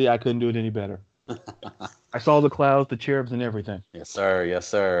 Yeah, you see, I couldn't do it any better. I saw the clouds, the cherubs, and everything. Yes, sir. Yes,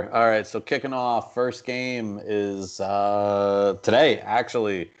 sir. All right. So kicking off, first game is today,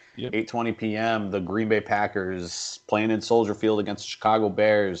 actually, Yep. 8:20 p.m. The Green Bay Packers playing in Soldier Field against the Chicago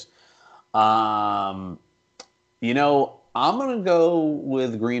Bears. I'm gonna go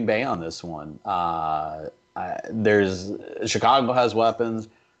with Green Bay on this one. There's Chicago has weapons.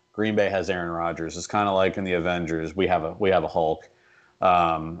 Green Bay has Aaron Rodgers. It's kind of like in the Avengers. We have a Hulk.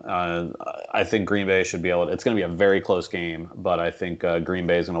 I think Green Bay should be able to. It's going to be a very close game, but I think Green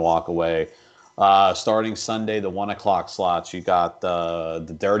Bay is going to walk away. Starting Sunday, the 1 o'clock slots, you got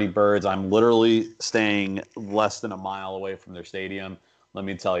the Dirty Birds. I'm literally staying less than a mile away from their stadium. Let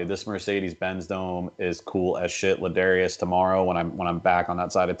me tell you, this Mercedes-Benz Dome is cool as shit. Ladarius, tomorrow when I'm back on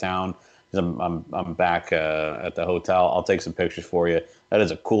that side of town, I'm back at the hotel. I'll take some pictures for you. That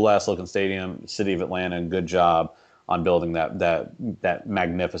is a cool ass looking stadium. City of Atlanta, good job on building that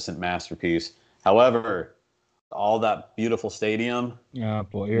magnificent masterpiece. However, all that beautiful stadium, Oh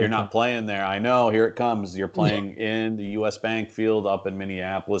boy, here you're it comes. not playing there. I know. Here it comes. You're playing in the U.S. Bank Field up in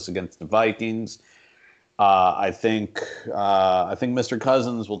Minneapolis against the Vikings. I think Mr.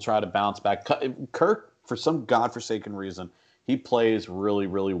 Cousins will try to bounce back. Kirk, for some godforsaken reason, he plays really,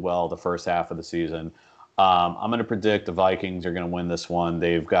 really well the first half of the season. I'm going to predict the Vikings are going to win this one.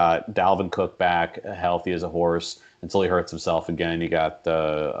 They've got Dalvin Cook back, healthy as a horse until he hurts himself again. You got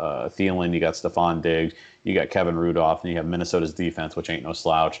Thielen, you got Stephon Diggs, you got Kevin Rudolph, and you have Minnesota's defense, which ain't no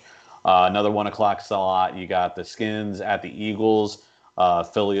slouch. Another 1 o'clock slot. You got the Skins at the Eagles.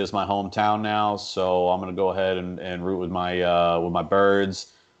 Philly is my hometown now, so I'm gonna go ahead and root with my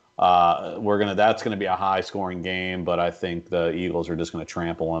birds. That's gonna be a high scoring game, but I think the Eagles are just gonna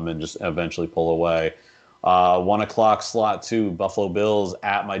trample them and just eventually pull away. 1 o'clock slot too. Buffalo Bills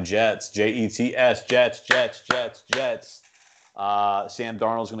at my Jets. Jets. Jets. Sam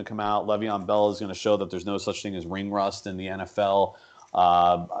Darnold's going to come out. Le'Veon Bell is going to show that there's no such thing as ring rust in the NFL.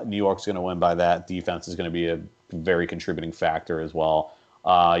 New York's going to win by that. Defense is going to be a very contributing factor as well.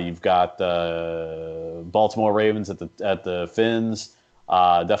 You've got the Baltimore Ravens at the Finns.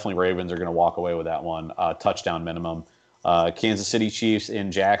 Definitely Ravens are going to walk away with that one. Touchdown minimum. Kansas City Chiefs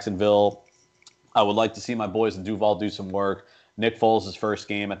in Jacksonville. I would like to see my boys in Duval do some work. Nick Foles' first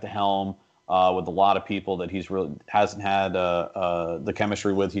game at the helm with a lot of people that he's really hasn't had the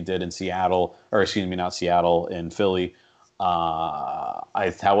chemistry with he did in Seattle, or excuse me, not Seattle, in Philly.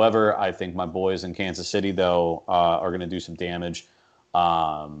 However, I think my boys in Kansas City though are going to do some damage.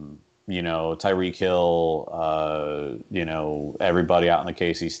 Tyreek Hill, everybody out on the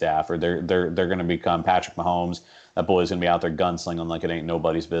KC staff, or they're going to become Patrick Mahomes. That boy's going to be out there gunslinging like it ain't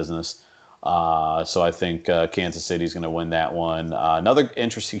nobody's business. So I think Kansas City's going to win that one. Another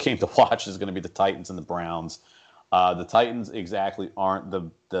interesting game to watch is going to be the Titans and the Browns. The Titans exactly aren't the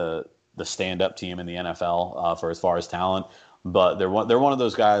stand-up team in the NFL for as far as talent, but they're one of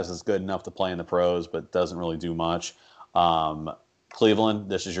those guys that's good enough to play in the pros, but doesn't really do much. Cleveland,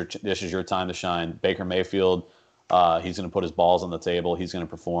 this is your time to shine. Baker Mayfield, he's going to put his balls on the table. He's going to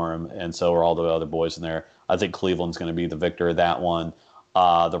perform, and so are all the other boys in there. I think Cleveland's going to be the victor of that one.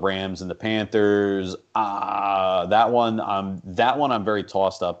 The Rams and the Panthers. That one I'm very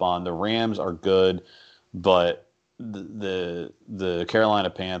tossed up on. The Rams are good, but the Carolina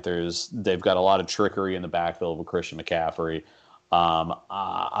Panthers, they've got a lot of trickery in the backfield with Christian McCaffrey.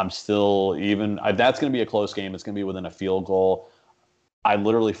 I'm still that's going to be a close game. It's going to be within a field goal. I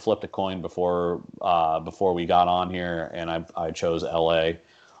literally flipped a coin before we got on here, and I chose LA.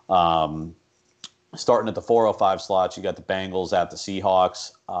 Starting at the 4:05 slots, you got the Bengals at the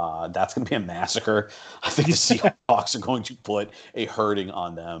Seahawks. That's going to be a massacre. I think the Seahawks are going to put a hurting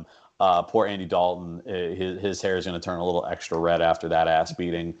on them. Poor Andy Dalton, his hair is going to turn a little extra red after that ass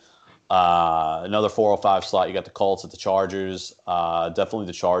beating. Another 4:05 slot, you got the Colts at the Chargers. Definitely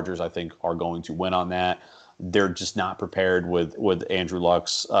the Chargers, I think, are going to win on that. They're just not prepared with Andrew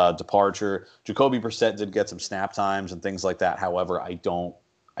Luck's departure. Jacoby Brissett did get some snap times and things like that. However, I don't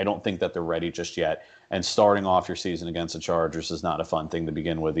think that they're ready just yet. And starting off your season against the Chargers is not a fun thing to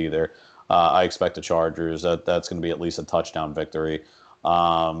begin with either. I expect the Chargers, that's going to be at least a touchdown victory.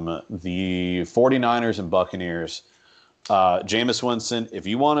 The 49ers and Buccaneers. Jameis Winston, if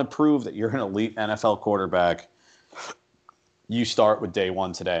you want to prove that you're an elite NFL quarterback, you start with day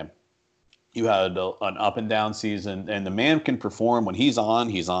one today. You had an up and down season, and the man can perform. When he's on,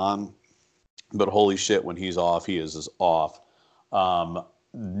 he's on. But holy shit, when he's off, he is off.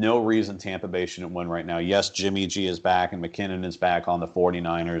 No reason Tampa Bay shouldn't win right now. Yes, Jimmy G is back and McKinnon is back on the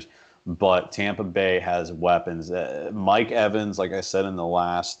 49ers, but Tampa Bay has weapons. Mike Evans, like I said in the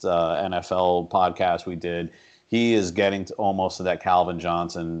last NFL podcast we did, he is getting to almost to that Calvin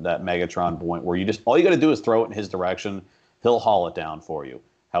Johnson, that Megatron point where all you got to do is throw it in his direction. He'll haul it down for you.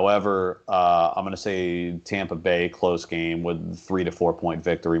 However, I'm going to say Tampa Bay close game with 3 to 4 point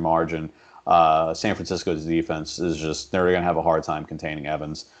victory margin. San Francisco's defense is they're going to have a hard time containing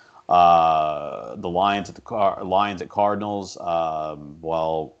Evans. The Lions at Cardinals.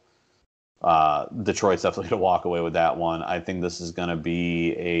 Detroit's definitely going to walk away with that one. I think this is going to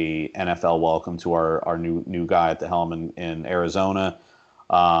be a NFL welcome to our new guy at the helm in Arizona.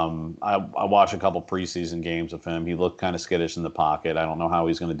 I watched a couple preseason games of him. He looked kind of skittish in the pocket. I don't know how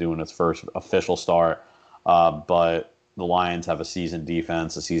he's going to do in his first official start, but the Lions have a seasoned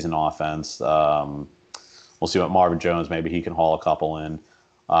defense, a seasoned offense. We'll see what Marvin Jones, maybe he can haul a couple in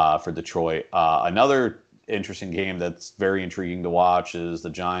for Detroit. Another interesting game that's very intriguing to watch is the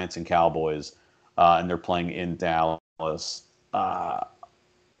Giants and Cowboys, and they're playing in Dallas.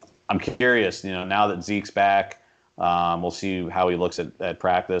 I'm curious, now that Zeke's back, we'll see how he looks at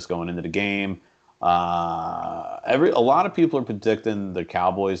practice going into the game. A lot of people are predicting the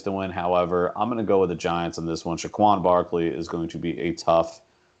Cowboys to win. However, I'm going to go with the Giants on this one. Shaquan Barkley is going to be a tough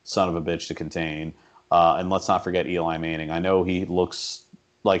son of a bitch to contain. And let's not forget Eli Manning. I know he looks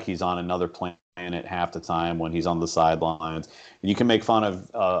like he's on another planet half the time when he's on the sidelines. And you can make fun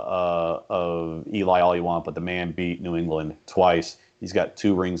of Eli all you want, but the man beat New England twice. He's got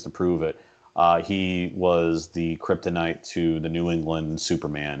 2 rings to prove it. He was the kryptonite to the New England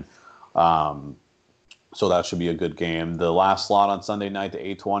Superman. So that should be a good game. The last slot on Sunday night, the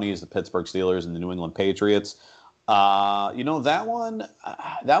 8:20, is the Pittsburgh Steelers and the New England Patriots. That one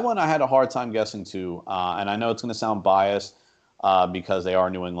I had a hard time guessing to, and I know it's going to sound biased because they are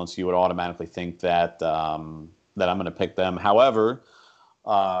New England, so you would automatically think that I'm going to pick them. However,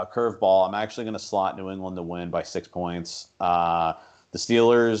 curveball, I'm actually going to slot New England to win by 6 points. The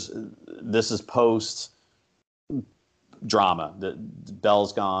Steelers, this is post drama. The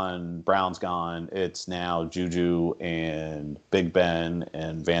Bell's gone, Brown's gone. It's now Juju and Big Ben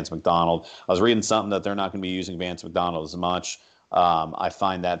and Vance McDonald. I was reading something that they're not going to be using Vance McDonald as much. I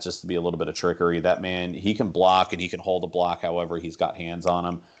find that just to be a little bit of trickery. That man, he can block and he can hold a block. However, he's got hands on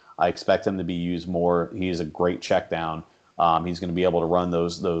him. I expect him to be used more. He's a great check down. He's going to be able to run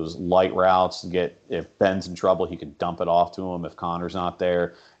those light routes. If Ben's in trouble, he can dump it off to him if Connor's not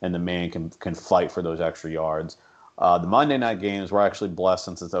there, and the man can fight for those extra yards. The Monday night games, we're actually blessed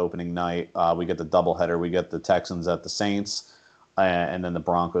since it's opening night. We get the doubleheader. We get the Texans at the Saints, and then the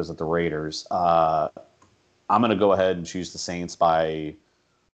Broncos at the Raiders. I'm going to go ahead and choose the Saints by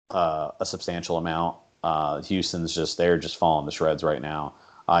a substantial amount. Houston's they're just falling to shreds right now.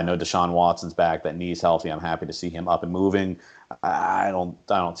 I know Deshaun Watson's back. That knee's healthy. I'm happy to see him up and moving. I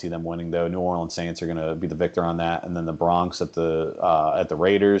don't see them winning though. New Orleans Saints are going to be the victor on that, and then the Bronx at the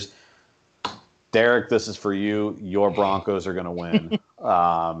Raiders. Derek, this is for you. Your Broncos are going to win.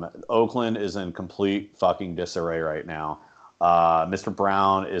 Oakland is in complete fucking disarray right now. Mr.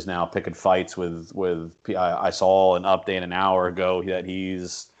 Brown is now picking fights with. I saw an update an hour ago that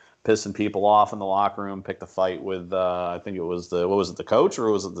he's pissing people off in the locker room. Picked a fight with I think it was the coach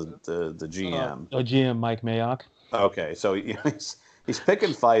or was it the GM? GM Mike Mayock. Okay, so he's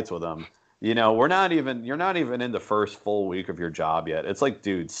picking fights with them. You're not even in the first full week of your job yet. It's like,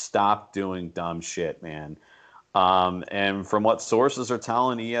 dude, stop doing dumb shit, man. And from what sources are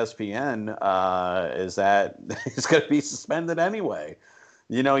telling ESPN, is that he's going to be suspended anyway.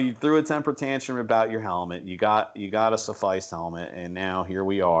 You threw a temper tantrum about your helmet. You got a sufficed helmet, and now here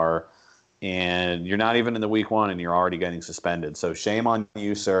we are. And you're not even in the week 1, and you're already getting suspended. So shame on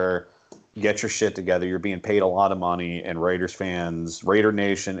you, sir. Get your shit together. You're being paid a lot of money, and Raiders fans, Raider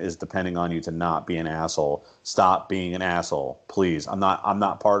Nation is depending on you to not be an asshole. Stop being an asshole, please. I'm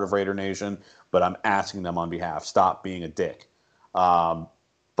not part of Raider Nation, but I'm asking them on behalf. Stop being a dick.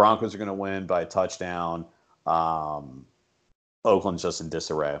 Broncos are going to win by a touchdown. Oakland's just in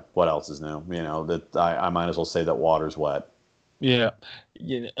disarray. What else is new? That I might as well say that water's wet. Yeah.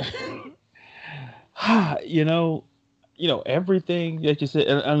 Everything that you said,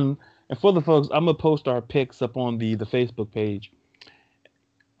 and for the folks, I'm gonna post our picks up on the Facebook page.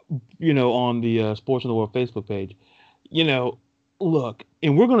 On the Sports in the World Facebook page. Look,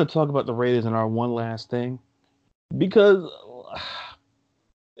 and we're gonna talk about the Raiders in our one last thing, because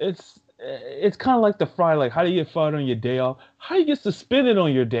it's kind of like the fry. Like, how do you get fired on your day off? How do you get suspended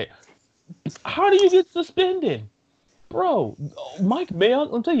on your day? How do you get suspended? Bro, Mike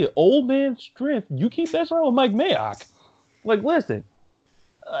Mayock, I'll tell you, old man strength. You keep that around with Mike Mayock. Like, listen,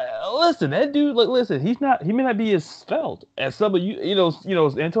 that dude. Like, listen, he may not be as svelte as some of you.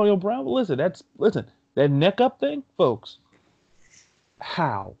 Antonio Brown. But listen, that neck up thing, folks.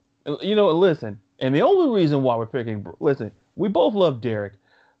 How? Listen, and the only reason why we're picking, listen, we both love Derek,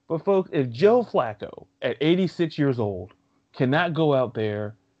 but folks, if Joe Flacco at 86 years old cannot go out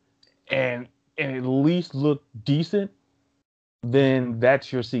there and at least look decent, then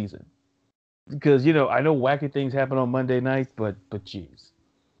that's your season. Because, I know wacky things happen on Monday nights, but geez.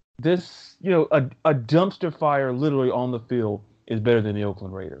 This, a dumpster fire literally on the field is better than the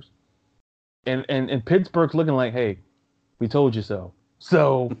Oakland Raiders. And Pittsburgh's looking like, hey, we told you so.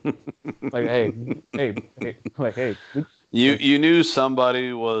 So, like, hey. You knew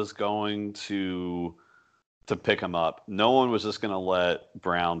somebody was going to pick him up. No one was just going to let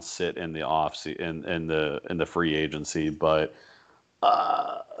Brown sit in the in the free agency, but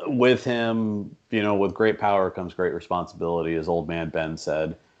with him, with great power comes great responsibility, as old man Ben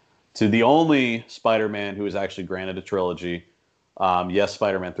said. to the only Spider-Man who was actually granted a trilogy. Yes,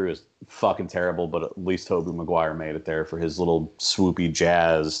 Spider-Man 3 is fucking terrible, but at least Tobey Maguire made it there for his little swoopy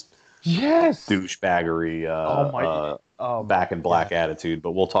jazz Yes. douchebaggery Oh my. Oh my back in black God. attitude,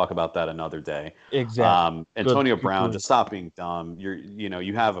 but we'll talk about that another day. Exactly. Antonio Good Brown, grief. just stop being dumb.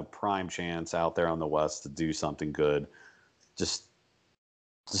 You have a prime chance out there on the West to do something good. Just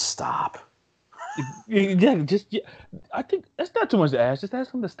just stop. Yeah, I think that's not too much to ask. Just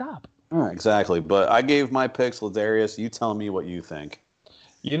ask him to stop. Exactly. But I gave my picks, Ladarius. You tell me what you think.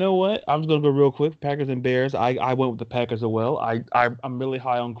 You know what? I'm just gonna go real quick. Packers and Bears. I went with the Packers as well. I'm really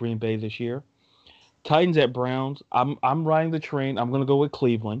high on Green Bay this year. Titans at Browns. I'm riding the train. I'm gonna go with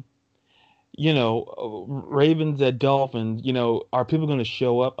Cleveland. Ravens at Dolphins. Are people gonna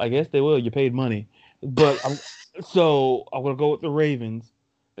show up? I guess they will. You paid money, but I'm gonna go with the Ravens.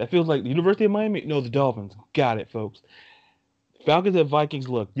 That feels like the University of Miami. No, the Dolphins. Got it, folks. Falcons at Vikings.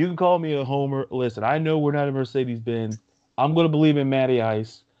 Look, you can call me a homer. Listen, I know we're not a Mercedes Benz. I'm gonna believe in Matty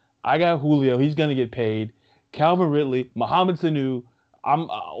Ice. I got Julio. He's gonna get paid. Calvin Ridley, Mohamed Sanu.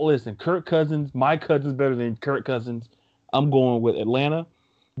 Listen. Kirk Cousins. My cousin's better than Kirk Cousins. I'm going with Atlanta.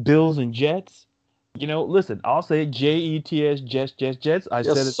 Bills and Jets. Listen. I'll say it, Jets, Jets, Jets, Jets. I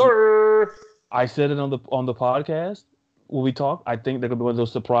Yes, said it. sir. I said it on the podcast when we talked. I think they're gonna be one of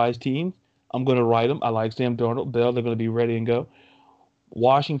those surprise teams. I'm gonna write them. I like Sam Darnold. Bell. They're gonna be ready and go.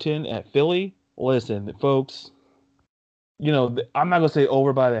 Washington at Philly. Listen, folks, I'm not going to say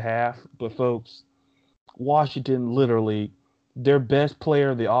over by the half, but folks, Washington literally, their best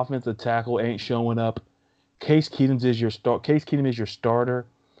player, the offensive tackle, ain't showing up. Case Keenum is your starter,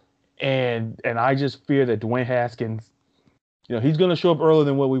 and I just fear that Dwayne Haskins, he's going to show up earlier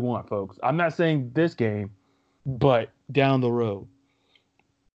than what we want, folks. I'm not saying this game, but down the road.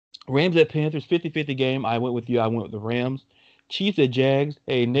 Rams at Panthers, 50-50 game. I went with you. I went with the Rams. Chiefs at Jags.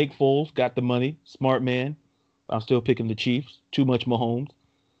 Hey, Nate Foles got the money. Smart man. I'm still picking the Chiefs. Too much Mahomes.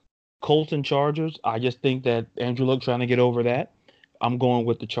 Colts and Chargers. I just think that Andrew Luck trying to get over that. I'm going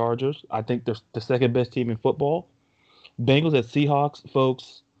with the Chargers. I think they're the second best team in football. Bengals at Seahawks,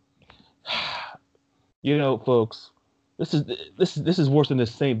 folks. Folks, this is worse than the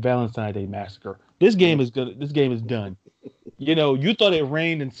St. Valentine's Day massacre. This game is good. This game is done. You thought it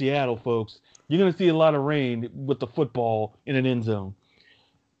rained in Seattle, folks. You're gonna see a lot of rain with the football in an end zone.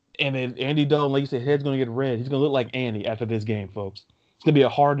 And then Andy Dalton, like you said, head's gonna get red. He's gonna look like Andy after this game, folks. It's gonna be a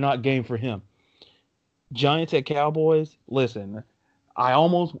hard knock game for him. Giants at Cowboys. Listen, I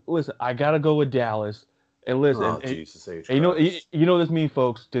gotta go with Dallas. And listen, Oh, Jesus H. and Christ. you know what this means,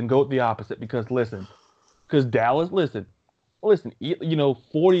 folks. Then go with the opposite because listen, because Dallas, listen,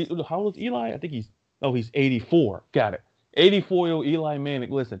 40. How old is Eli? I think he's 84. Got it. 84-year-old Eli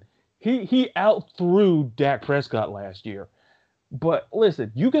Manning. Listen, he out threw Dak Prescott last year. But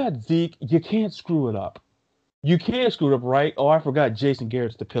listen, you got Zeke. You can't screw it up. You can't screw it up, right? Oh, I forgot Jason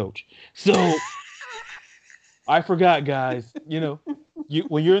Garrett's the coach. So I forgot, guys.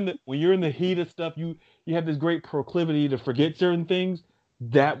 When you're in the heat of stuff, you have this great proclivity to forget certain things.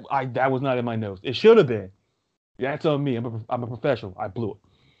 That was not in my notes. It should have been. That's on me. I'm a professional. I blew it.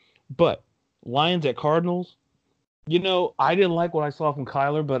 But Lions at Cardinals. I didn't like what I saw from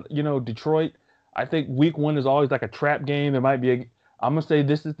Kyler, but Detroit. I think Week 1 is always like a trap game. There might be a. I'm gonna say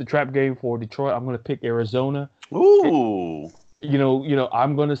this is the trap game for Detroit. I'm gonna pick Arizona. It, Ooh.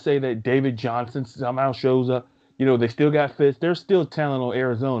 I'm gonna say that David Johnson somehow shows up. They still got Fitz. There's still talent on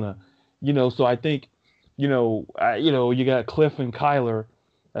Arizona. So I think, you got Cliff and Kyler.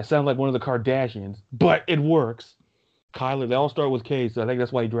 That sounds like one of the Kardashians, but it works. Kyler, they all start with K, so I think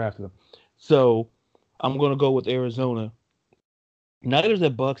that's why he drafted them. So I'm gonna go with Arizona. Niners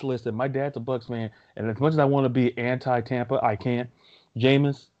at Bucks. Listen, my dad's a Bucks fan, and as much as I want to be anti-Tampa, I can't.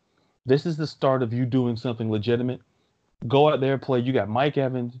 Jameis, this is the start of you doing something legitimate. Go out there and play. You got Mike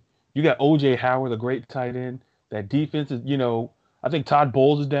Evans. You got OJ Howard, the great tight end. That defense is, I think Todd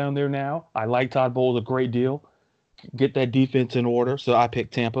Bowles is down there now. I like Todd Bowles a great deal. Get that defense in order. So I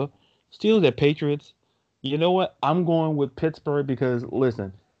picked Tampa. Steelers at Patriots. You know what? I'm going with Pittsburgh because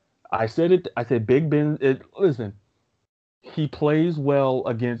listen, I said it. I said Big Ben. Listen, he plays well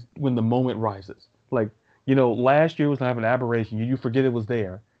against when the moment rises. Like, last year was kind of an aberration. You forget it was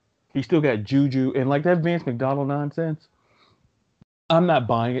there. He still got Juju and like that Vance McDonald nonsense. I'm not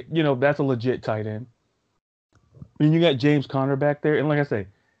buying it. That's a legit tight end. And you got James Conner back there, and like I say,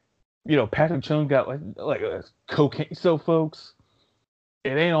 Patrick Chung got like a cocaine. So, folks, it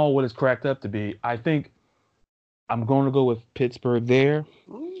ain't all what it's cracked up to be. I think I'm going to go with Pittsburgh there.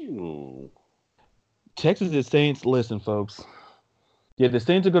 Ooh. Texas and Saints. Listen, folks. Yeah, the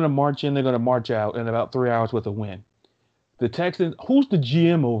Saints are going to march in. They're going to march out in about 3 hours with a win. The Texans. Who's the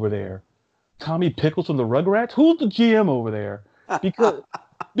GM over there? Tommy Pickles from the Rugrats. Who's the GM over there? Because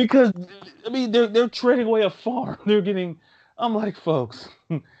because I mean they're trading away a farm. They're getting. I'm like, folks.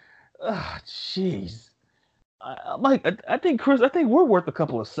 Jeez. I'm like, I think Chris. I think we're worth a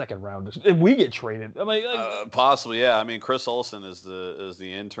couple of second rounders if we get traded. I'm possibly, yeah. I mean, Chris Olsen is the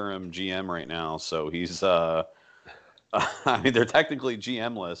interim GM right now, so he's I mean, they're technically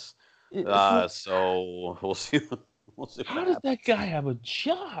GMless. it's like, So we'll see. We'll see how what does happens. that guy have a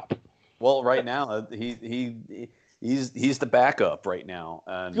job? Well, right now he's the backup right now,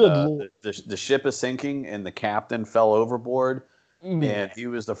 and Good lord. the ship is sinking, and the captain fell overboard, Man. and he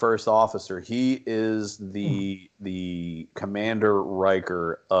was the first officer. He is the Commander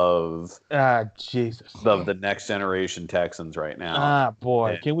Riker Jesus. of the next generation Texans right now.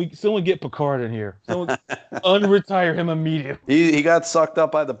 Boy. And Can we someone get Picard in here? Someone unretire him immediately. he got sucked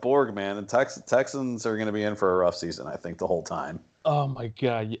up by the Borg, man. And Texans are going to be in for a rough season, I think, the whole time. Oh my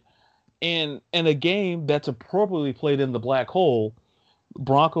god. And a game that's appropriately played in the black hole,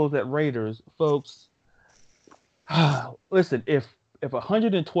 Broncos at Raiders, folks. Listen, if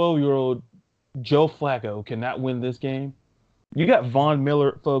 112-year-old Joe Flacco cannot win this game, you got Von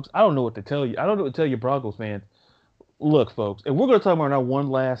Miller, folks. I don't know what to tell you. I don't know what to tell you, Broncos fans. Look, folks, and we're going to talk about our one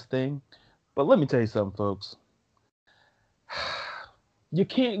last thing, but let me tell you something, folks. You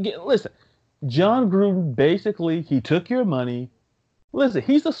can't get. Listen, John Gruden basically he took your money. Listen,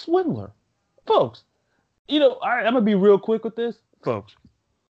 he's a swindler, folks. I'm gonna be real quick with this, folks.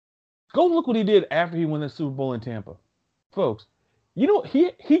 Go look what he did after he won the Super Bowl in Tampa, folks.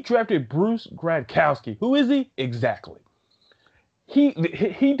 He drafted Bruce Gradkowski. Who is he exactly?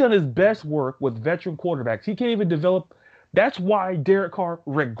 He done his best work with veteran quarterbacks. He can't even develop. That's why Derek Carr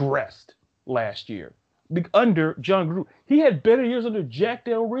regressed last year under John Gruden. He had better years under Jack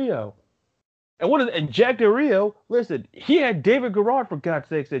Del Rio. And Jack Del Rio, listen, he had David Garrard for God's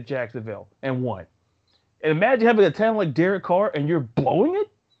sakes at Jacksonville and won. And imagine having a talent like Derek Carr and you're blowing it.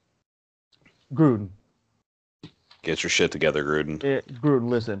 Gruden. Get your shit together, Gruden. Yeah, Gruden,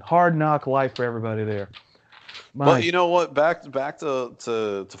 listen, hard knock life for everybody there. But you know what? Back to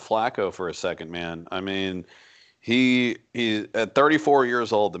Flacco for a second, man. I mean, he at 34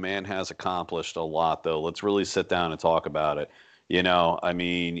 years old, the man has accomplished a lot, though. Let's really sit down and talk about it. I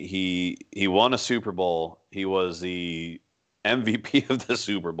mean, he won a Super Bowl. He was the MVP of the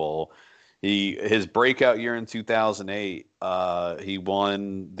Super Bowl. His breakout year in 2008, he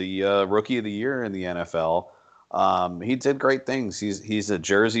won the Rookie of the Year in the NFL. He did great things. He's a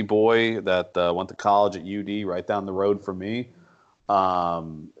Jersey boy that went to college at UD, right down the road from me.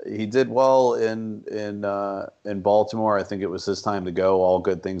 He did well in Baltimore. I think it was his time to go. All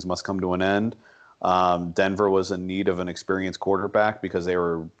good things must come to an end. Denver was in need of an experienced quarterback because they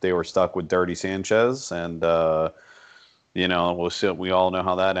were stuck with Dirty Sanchez, and we all know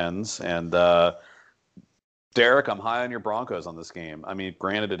how that ends. And Derek, I'm high on your Broncos on this game. I mean,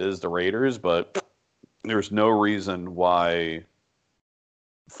 granted, it is the Raiders, but there's no reason why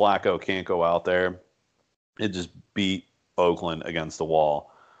Flacco can't go out there and just beat Oakland against the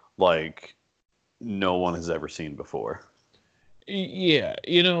wall like no one has ever seen before. Yeah,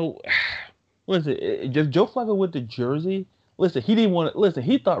 listen, if Joe Flacco went to Jersey, listen, he didn't want to, listen,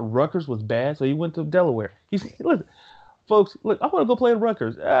 he thought Rutgers was bad, so he went to Delaware. Listen, folks, look, I want to go play at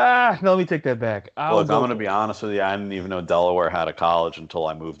Rutgers. No, let me take that back. Look, I'm going to be honest with you. I didn't even know Delaware had a college until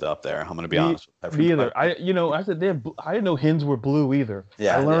I moved up there. I'm going to be honest with everybody. Me either. I said I didn't know Hens were blue either.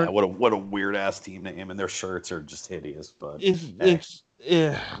 Yeah, I learned, what a weird ass team name, and their shirts are just hideous. But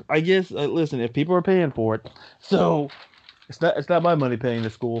I guess listen, if people are paying for it, so it's not my money paying the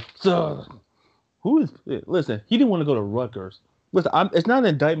school. So listen? He didn't want to go to Rutgers. Listen, it's not an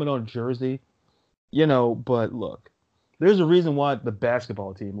indictment on Jersey, but look. There's a reason why the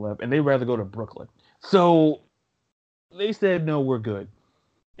basketball team left, and they'd rather go to Brooklyn. So they said, no, we're good.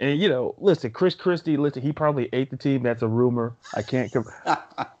 And, listen, Chris Christie, he probably ate the team. That's a rumor. I can't come.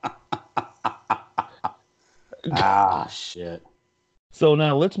 Shit. So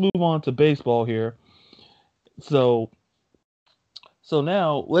now let's move on to baseball here. So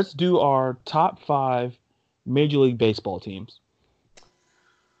now let's do our top 5 Major League Baseball teams.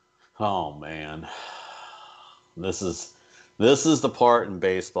 Oh, man. This is the part in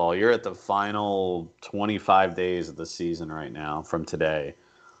baseball. You're at the final 25 days of the season right now from today.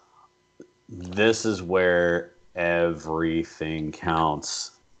 This is where everything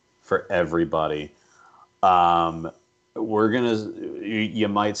counts for everybody. You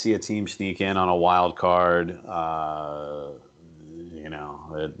might see a team sneak in on a wild card. I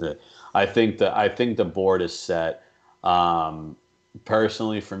think the board is set.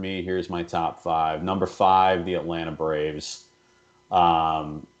 Personally, for me, here's my top five. Number five, the Atlanta Braves.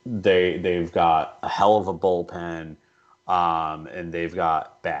 They've got a hell of a bullpen, and they've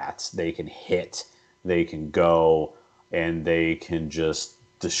got bats. They can hit, they can go, and they can just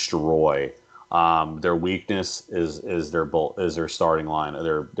destroy. Their weakness is their starting line,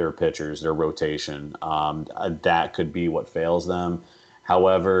 their pitchers, their rotation. That could be what fails them.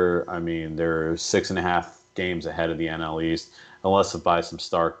 However, I mean they're 6.5 games ahead of the NL East. Unless by some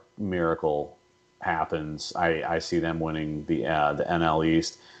stark miracle happens, I see them winning the NL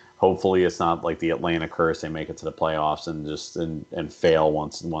East. Hopefully, it's not like the Atlanta curse. They make it to the playoffs and fail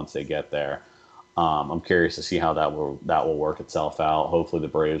once they get there. I'm curious to see how that will work itself out. Hopefully, the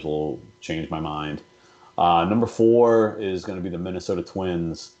Braves will change my mind. Number four is going to be the Minnesota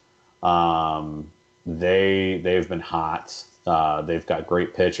Twins. They've been hot. They've got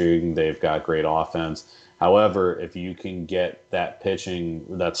great pitching. They've got great offense. However, if you can get that pitching,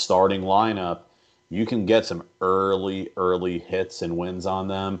 that starting lineup, you can get some early hits and wins on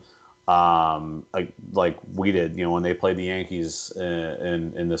them. Like we did, when they played the Yankees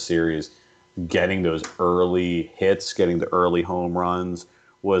in the series, getting those early hits, getting the early home runs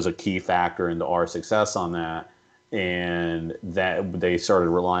was a key factor into our success on that. And that they started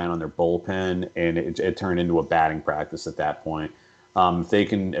relying on their bullpen, and it turned into a batting practice at that point.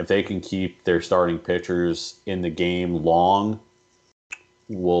 If they can keep their starting pitchers in the game long,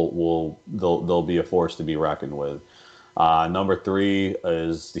 they'll be a force to be reckoned with. Number three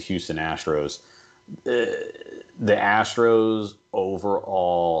is the Houston Astros. The Astros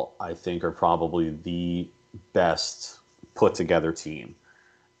overall, I think, are probably the best put together team.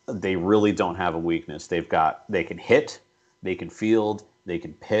 They really don't have a weakness. They can hit, they can field, they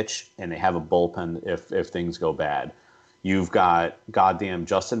can pitch, and they have a bullpen if things go bad. You've got goddamn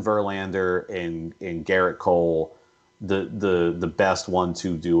Justin Verlander and Garrett Cole, the best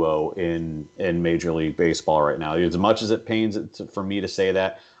 1-2 duo in Major League Baseball right now. As much as it pains for me to say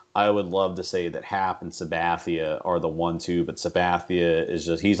that, I would love to say that Happ and Sabathia are the 1-2, but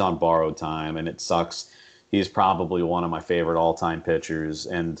Sabathia he's on borrowed time, and it sucks. He's probably one of my favorite all-time pitchers,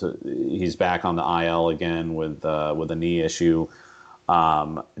 and he's back on the IL again with a knee issue.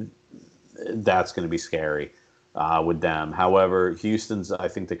 Um, that's going to be scary with them. However, Houston's, I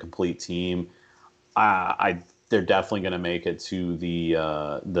think, the complete team. They're definitely going to make it to the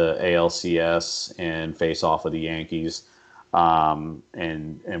ALCS and face off with the Yankees. And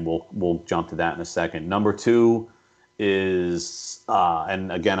we'll jump to that in a second. Number two is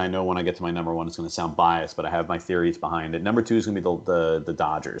and again, I know when I get to my number one, it's going to sound biased, but I have my theories behind it. Number two is going to be the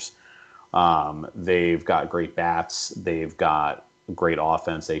Dodgers. They've got great bats. They've got great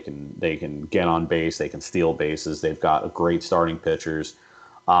offense. They can get on base. They can steal bases. They've got great starting pitchers.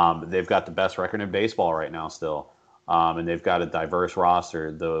 They've got the best record in baseball right now still. And they've got a diverse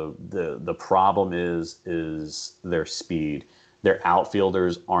roster. The problem is their speed. Their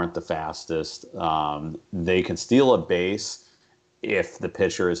outfielders aren't the fastest. They can steal a base if the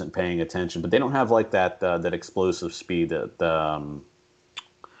pitcher isn't paying attention, but they don't have like that explosive speed that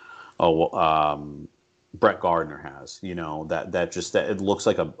Brett Gardner has. That it looks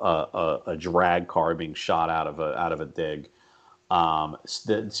like a drag car being shot out of a dig.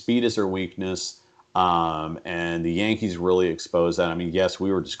 The speed is their weakness, and the Yankees really exposed that. I mean, yes,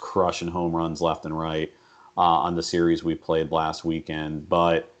 we were just crushing home runs left and right on the series we played last weekend,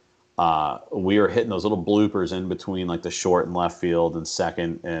 but we were hitting those little bloopers in between, like the short and left field, and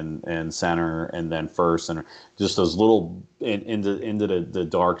second and center, and then first center, just those little into the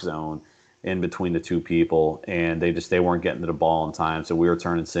dark zone in between the two people, and they weren't getting to the ball in time, so we were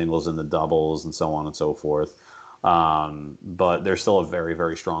turning singles into doubles and so on and so forth. But they're still a very,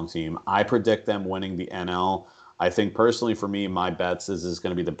 very strong team. I predict them winning the NL. I think personally for me, my bets is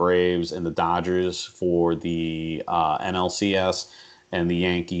going to be the Braves and the Dodgers for the NLCS, and the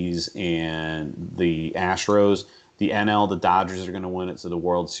Yankees and the Astros. The NL, the Dodgers are going to win it to the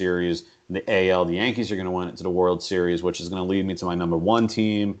World Series. The AL, the Yankees are going to win it to the World Series, which is going to lead me to my number one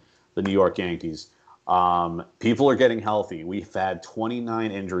team, the New York Yankees. People are getting healthy. We've had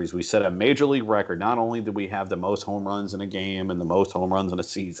 29 injuries. We set a major league record. Not only did we have the most home runs in a game and the most home runs in a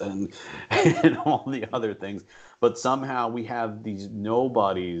season and all the other things, but somehow we have these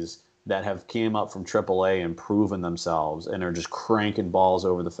nobodies that have came up from AAA and proven themselves and are just cranking balls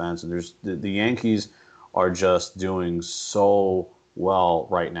over the fence. And the Yankees are just doing so well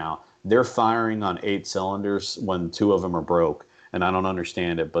right now. They're firing on 8 cylinders when 2 of them are broke, and I don't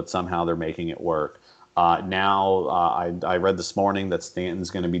understand it, but somehow they're making it work. I read this morning that Stanton's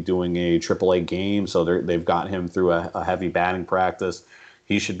going to be doing a AAA game, so they've got him through a heavy batting practice.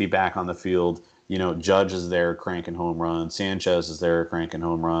 He should be back on the field. Judge is there cranking home runs. Sanchez is there cranking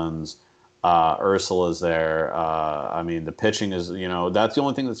home runs. Ursula's there. I mean, the pitching is, that's the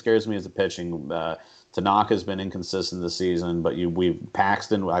only thing that scares me is the pitching. Tanaka's been inconsistent this season, but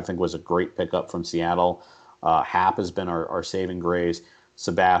Paxton, I think, was a great pickup from Seattle. Happ has been our saving grace.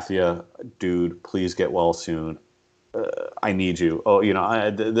 Sabathia, dude, please get well soon. I need you. Oh,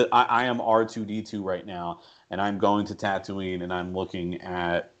 I am R2D2 right now, and I'm going to Tatooine, and I'm looking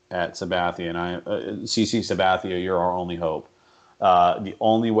at Sabathia, and CC Sabathia, you're our only hope. The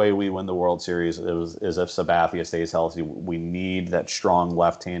only way we win the World Series is if Sabathia stays healthy. We need that strong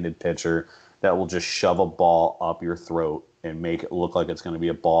left-handed pitcher that will just shove a ball up your throat and make it look like it's going to be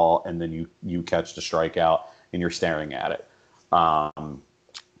a ball, and then you catch the strikeout and you're staring at it.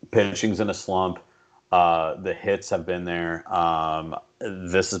 Pitching's in a slump. The hits have been there.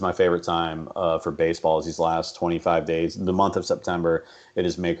 This is my favorite time for baseball is these last 25 days. The month of September, it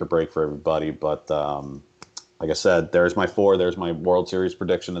is make or break for everybody. But like I said, there's my 4. There's my World Series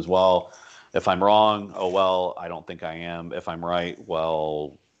prediction as well. If I'm wrong, oh well, I don't think I am. If I'm right,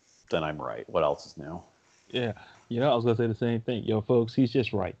 well, then I'm right. What else is new? Yeah, I was gonna say the same thing. Yo, folks, he's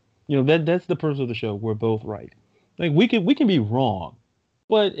just right. That's the purpose of the show. We're both right. Like we can be wrong,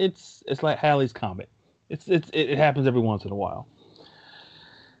 but it's like Halley's Comet. It happens every once in a while.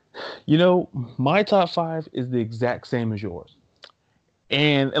 My top 5 is the exact same as yours.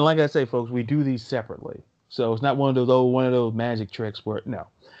 And like I say, folks, we do these separately. So it's not one of those magic tricks where no.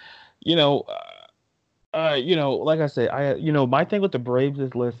 You know, like I say, my thing with the Braves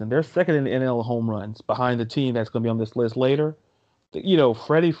is listen, they're second in the NL home runs behind the team that's going to be on this list later.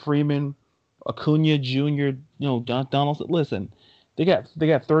 Freddie Freeman, Acuna Jr., Donaldson. Listen, they got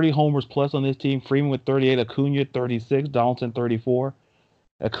 30 homers plus on this team. Freeman with 38, Acuna 36, Donaldson 34.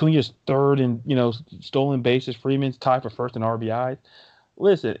 Acuna's third in stolen bases. Freeman's tied for first in RBIs.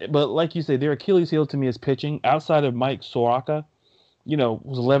 Listen, but like you say, their Achilles heel to me is pitching. Outside of Mike Soroka,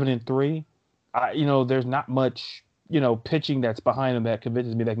 was 11-3. There's not much pitching that's behind him that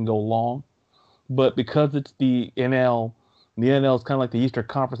convinces me that can go long. But because it's the NL, and the NL is kind of like the Eastern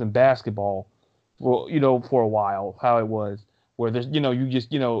Conference in basketball, for a while, how it was, where there's you just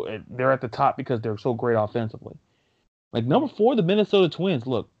they're at the top because they're so great offensively. Like number 4, the Minnesota Twins.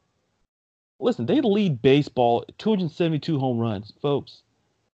 Look, listen, they lead baseball 272 home runs, folks.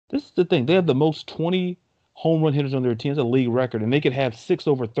 This is the thing. They have the most 20 home run hitters on their team. It's a league record, and they could have 6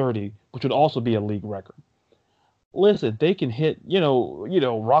 over 30, which would also be a league record. Listen, they can hit,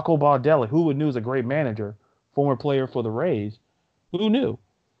 Rocco Baldelli, who would knew is a great manager, former player for the Rays. Who knew?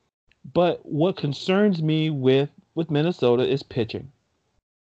 But what concerns me with Minnesota is pitching.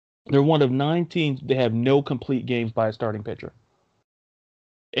 They're one of 9 teams that have no complete games by a starting pitcher.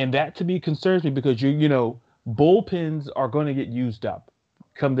 And that to me concerns me because bullpens are going to get used up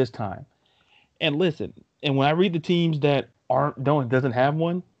come this time. And listen, and when I read the teams that doesn't have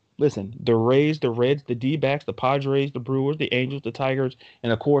one, listen, the Rays, the Reds, the D-backs, the Padres, the Brewers, the Angels, the Tigers,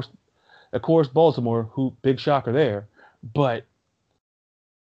 and of course Baltimore, who big shocker there. But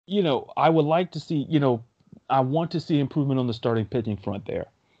I would like to see, I want to see improvement on the starting pitching front there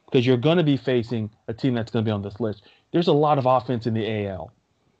because you're going to be facing a team that's going to be on this list. There's a lot of offense in the AL.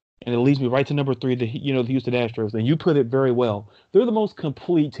 And it leads me right to number 3, the Houston Astros. And you put it very well. They're the most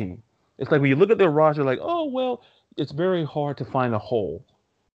complete team. It's like when you look at their roster, like, oh, well, it's very hard to find a hole.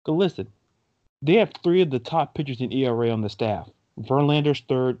 But listen, they have 3 of the top pitchers in ERA on the staff. Verlander's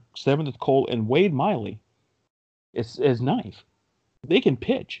 3rd, 7th is Cole, and Wade Miley is 9th. They can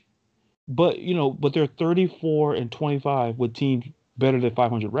pitch. But, they're 34-25 with teams better than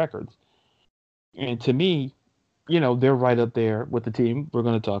 500 records. And to me, they're right up there with the team we're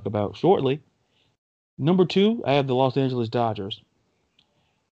going to talk about shortly. Number 2, I have the Los Angeles Dodgers.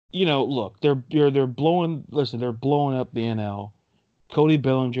 Look, they're blowing. Listen, they're blowing up the NL. Cody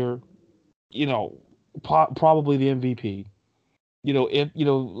Bellinger, probably the MVP.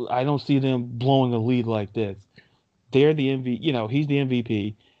 If I don't see them blowing a lead like this. They're the MVP. He's the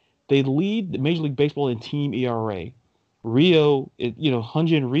MVP. They lead Major League Baseball in team ERA. Rio,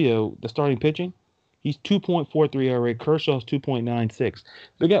 Hyun-Jin Rio, the starting pitching, he's 2.43 ERA. Kershaw's 2.96.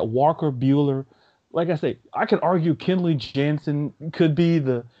 They got Walker Buehler. Like I say, I could argue Kenley Jansen could be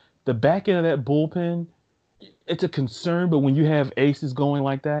the back end of that bullpen. It's a concern, but when you have aces going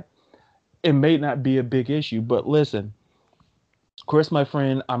like that, it may not be a big issue. But listen, Chris, my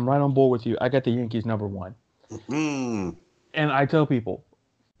friend, I'm right on board with you. I got the Yankees number 1. Mm. And I tell people,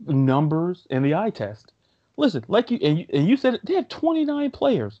 numbers and the eye test. Listen, like you said it, they have 29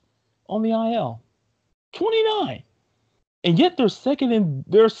 players on the IL. 29. And yet they're second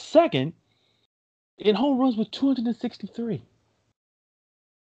in home runs with 263.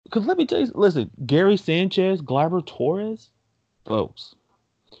 Because let me tell you, listen, Gary Sanchez, Gleyber Torres, folks.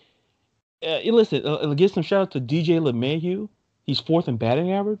 Listen, give some shout out to DJ LeMahieu. He's fourth in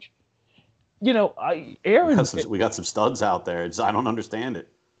batting average. Aaron. We got some studs out there. I don't understand it.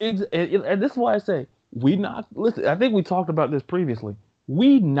 And this is why I say we knock. Listen, I think we talked about this previously.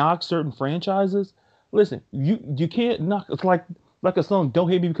 We knock certain franchises. Listen, you can't knock. It's like a song. Don't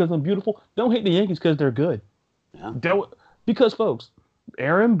hate me because I'm beautiful. Don't hate the Yankees because they're good. Yeah. Because folks,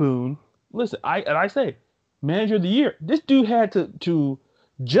 Aaron Boone. Listen, I say, manager of the year. This dude had to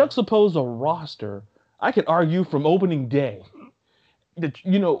juxtapose a roster. I could argue from opening day that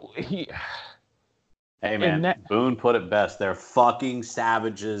he. Hey man, Boone put it best. They're fucking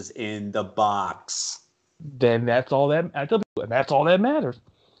savages in the box. Then that's all that I tell people. That's all that matters.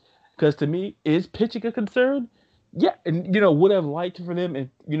 Because to me, is pitching a concern? Yeah, and would have liked for them, and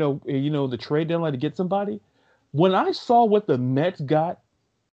the trade deadline to get somebody. When I saw what the Mets got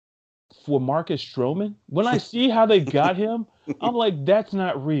for Marcus Stroman, when I see how they got him, I'm like, that's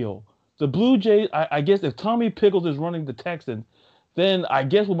not real. The Blue Jays, I guess if Tommy Pickles is running the Texans, then I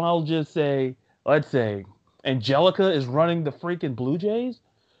guess we might just say, let's say, Angelica is running the freaking Blue Jays.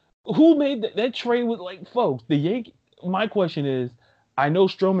 Who made that trade with, like, folks? The Yankees. My question is, I know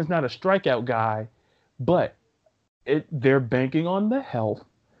Stroman's not a strikeout guy, but they're banking on the health.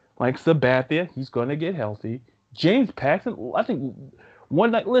 Like Sabathia, he's going to get healthy. James Paxton, I think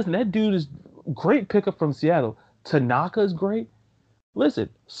one night. Listen, that dude is great pickup from Seattle. Tanaka is great. Listen,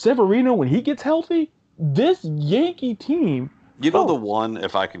 Severino, when he gets healthy, this Yankee team. The one,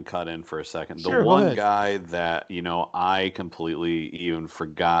 if I can cut in for a second, sure, the one guy that, I completely even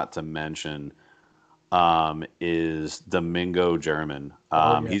forgot to mention is Domingo German.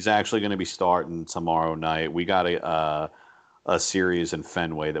 He's actually going to be starting tomorrow night. We got a series in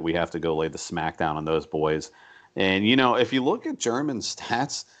Fenway that we have to go lay the smackdown on those boys. And, if you look at German's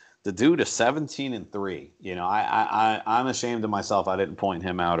stats, the dude is 17-3. I'm ashamed of myself. I didn't point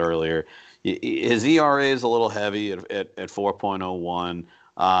him out earlier. His ERA is a little heavy at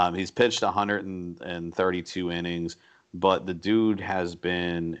 4.01. He's pitched 132 innings, but the dude has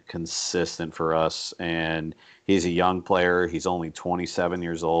been consistent for us, and he's a young player. He's only 27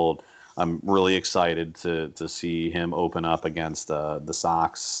 years old. I'm really excited to see him open up against the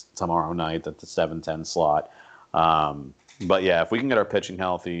Sox tomorrow night at the 7:10 slot. But yeah, if we can get our pitching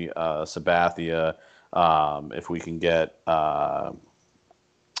healthy, Sabathia, if we can get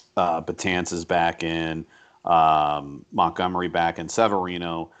Betances back in, Montgomery back in,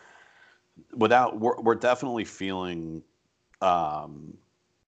 Severino, we're definitely feeling the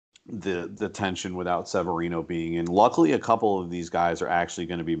tension without Severino being in. Luckily, a couple of these guys are actually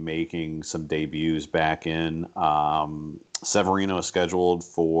going to be making some debuts back in. Severino is scheduled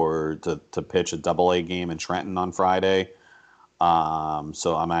to pitch a Double-A game in Trenton on Friday.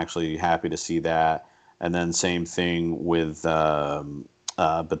 So I'm actually happy to see that. And then same thing with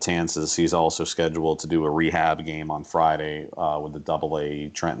Betances. He's also scheduled to do a rehab game on Friday with the Double-A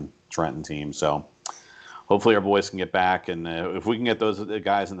Trenton team. So hopefully our boys can get back, and if we can get those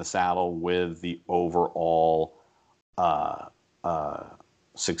guys in the saddle with the overall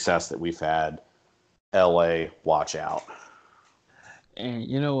success that we've had, LA, watch out. And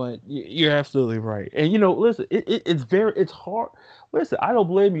you know what? You're absolutely right. And listen, it's hard. Listen, I don't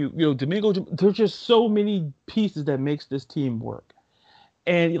blame you. Domingo, there's just so many pieces that makes this team work.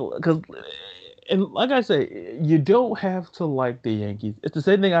 And and like I say, you don't have to like the Yankees. It's the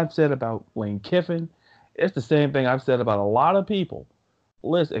same thing I've said about Lane Kiffin. It's the same thing I've said about a lot of people.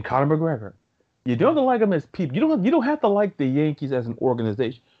 Listen, Conor McGregor. You don't have to like them as people. You don't have to like the Yankees as an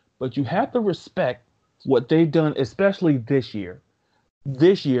organization, but you have to respect what they've done, especially this year.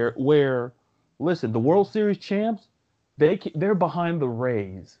 This year, where, listen, the World Series champs, they're behind the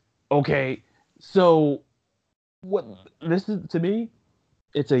Rays. Okay, so what this is to me,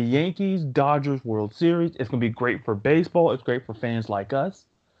 it's a Yankees Dodgers World Series. It's gonna be great for baseball. It's great for fans like us.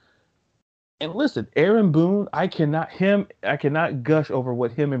 And listen, Aaron Boone, I cannot gush over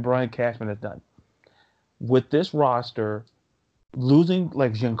what him and Brian Cashman have done with this roster. Losing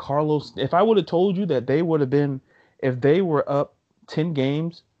like Giancarlo, if I would have told you that they would have been, if they were up 10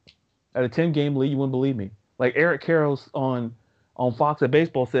 games at a 10-game lead, you wouldn't believe me. Like Eric Carroll's on Fox at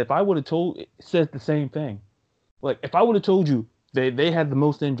Baseball said, if I would have said the same thing. Like if I would have told you they had the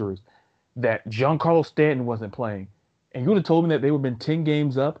most injuries, that Giancarlo Stanton wasn't playing, and you would have told me that they would have been 10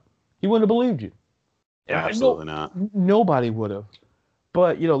 games up, he wouldn't have believed you. Absolutely not. Nobody would have.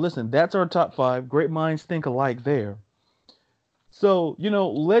 But, listen, that's our top 5. Great minds think alike there. So,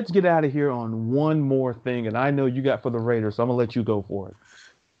 let's get out of here on one more thing, and I know you got for the Raiders, so I'm going to let you go for it.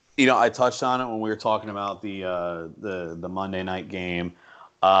 I touched on it when we were talking about the Monday night game.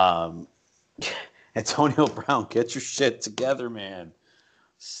 Um, Antonio Brown, get your shit together, man.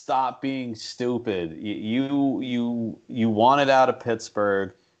 Stop being stupid. You wanted out of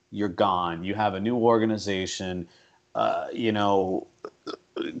Pittsburgh. You're gone. You have a new organization. You know,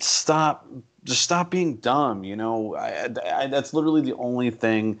 stop. Just stop being dumb. You know, that's literally the only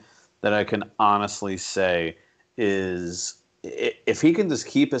thing that I can honestly say is if he can just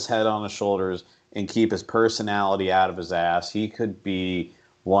keep his head on his shoulders and keep his personality out of his ass, he could be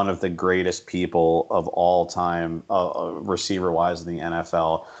one of the greatest people of all time, receiver wise in the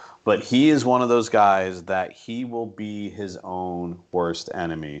NFL. But he is one of those guys that he will be his own worst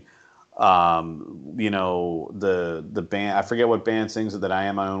enemy. You know, the band, I forget what band sings it, that I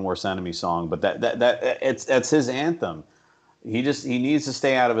am my own worst enemy song, but that it's that's his anthem. He needs to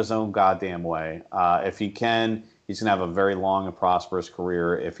stay out of his own goddamn way. If he can, he's gonna have a very long and prosperous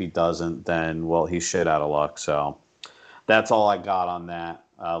career. If he doesn't, then well, he's shit out of luck. So that's all I got on that.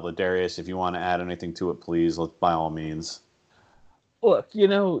 Ladarius, if you want to add anything to it, please, by all means. Look,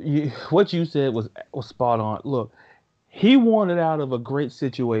 what you said was spot on. Look, he wanted out of a great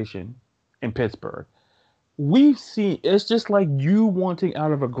situation in Pittsburgh. We've seen it's just like you wanting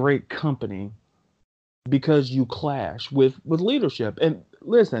out of a great company because you clash with leadership. And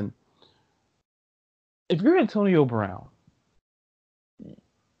listen, if you're Antonio Brown,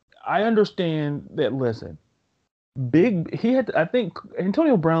 I understand that. Listen, big he had. I think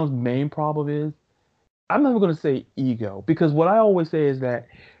Antonio Brown's main problem is I'm never going to say ego because what I always say is that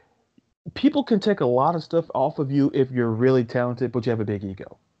people can take a lot of stuff off of you if you're really talented, but you have a big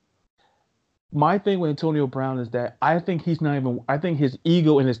ego. My thing with Antonio Brown is that I think he's not even. I think his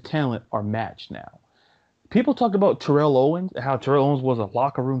ego and his talent are matched now. People talked about Terrell Owens, how Terrell Owens was a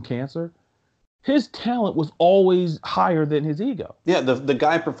locker room cancer. His talent was always higher than his ego. Yeah, the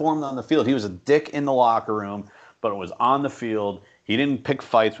guy performed on the field. He was a dick in the locker room, but it was on the field. He didn't pick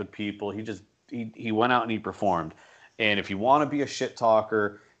fights with people. He went out and he performed. And if you want to be a shit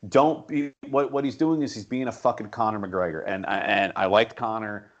talker, don't be. What he's doing is he's being a fucking Conor McGregor. And I liked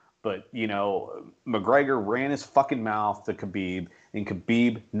Conor, but you know McGregor ran his fucking mouth to Khabib, and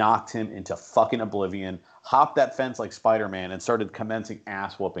Khabib knocked him into fucking oblivion. Hopped that fence like Spider-Man and started commencing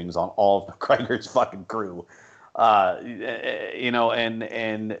ass whoopings on all of McGregor's fucking crew. And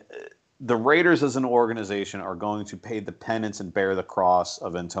the Raiders as an organization are going to pay the penance and bear the cross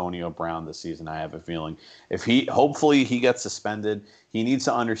of Antonio Brown this season. I have a feeling hopefully he gets suspended. He needs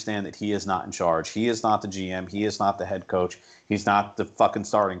to understand that he is not in charge. He is not the GM. He is not the head coach. He's not the fucking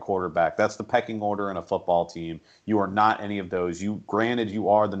starting quarterback. That's the pecking order in a football team. You are not any of those. Granted, you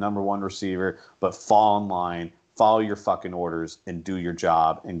are the number one receiver, but fall in line, follow your fucking orders, and do your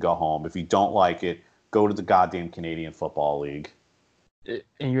job and go home. If you don't like it, go to the goddamn Canadian Football League.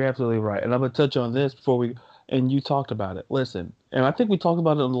 And you're absolutely right. And I'm gonna touch on this before we. And you talked about it. Listen, and I think we talked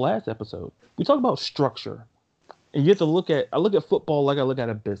about it in the last episode. We talked about structure, and you have to look at. I look at football like I look at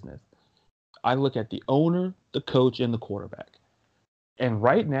a business. I look at the owner, the coach, and the quarterback. And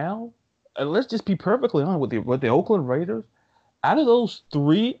right now, and let's just be perfectly honest with the Oakland Raiders. Out of those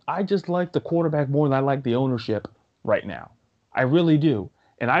three, I just like the quarterback more than I like the ownership right now. I really do,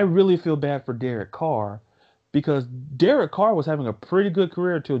 and I really feel bad for Derek Carr because Derek Carr was having a pretty good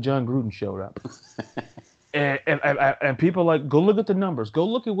career until John Gruden showed up. And people like, go look at the numbers. Go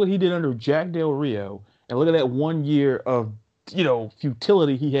look at what he did under Jack Del Rio and look at that 1 year of,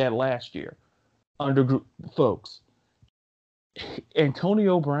 futility he had last year under folks.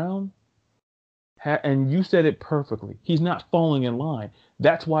 Antonio Brown, and you said it perfectly. He's not falling in line.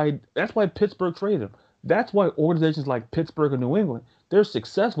 That's why Pittsburgh traded him. That's why organizations like Pittsburgh and New England, they're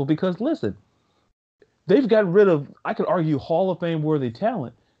successful because, listen, they've got rid of, I could argue, Hall of Fame worthy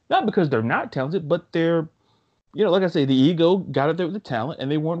talent. Not because they're not talented, but they're, like I say, the ego got it there with the talent, and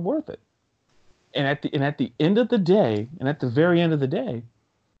they weren't worth it. And at the end of the day, and at the very end of the day,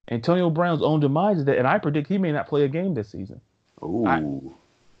 Antonio Brown's own demise is that, and I predict he may not play a game this season. Ooh.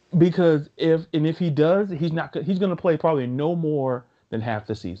 Because if he does, he's going to play probably no more than half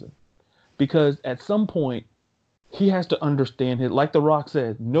the season. Because at some point, he has to understand it. Like The Rock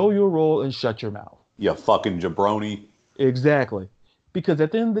said, know your role and shut your mouth. You fucking jabroni. Exactly. Because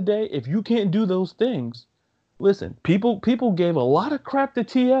at the end of the day, if you can't do those things, listen, people gave a lot of crap to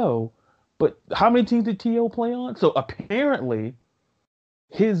T.O., but how many teams did T.O. play on? So apparently,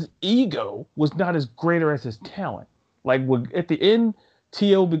 his ego was not as greater as his talent. Like at the end,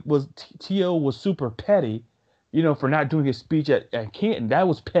 T.O. was super petty, for not doing his speech at Canton. That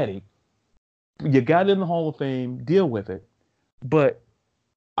was petty. You got it in the Hall of Fame, deal with it. But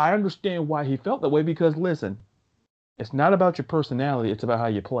I understand why he felt that way because, listen, it's not about your personality, it's about how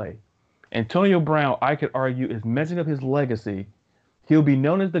you play. Antonio Brown, I could argue, is messing up his legacy He'll be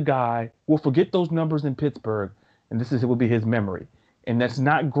known as the guy. We'll forget those numbers in Pittsburgh, and this is it will be his memory. And that's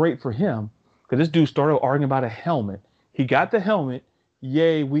not great for him because this dude started arguing about a helmet. He got the helmet.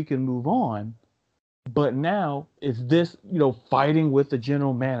 Yay, we can move on. But now it's this, fighting with the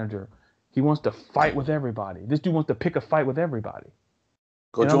general manager. He wants to fight with everybody. This dude wants to pick a fight with everybody.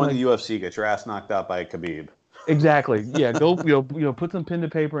 Go And I'm join the like, UFC. Get your ass knocked out by Khabib. exactly. Yeah, go, put some pen to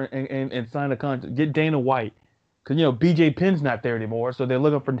paper and sign a contract. Get Dana White. Because, BJ Penn's not there anymore, so they're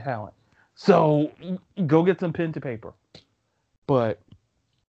looking for talent. So go get some pen to paper. But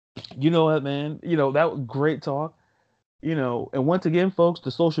you know what, man? That was great talk. And once again, folks,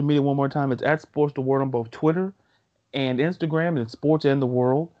 the social media one more time, it's at Sports the World on both Twitter and Instagram, and it's Sports and the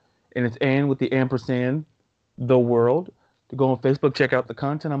World. And it's and with the ampersand, the world. To go on Facebook, check out the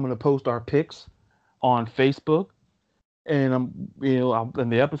content. I'm going to post our picks on Facebook. And in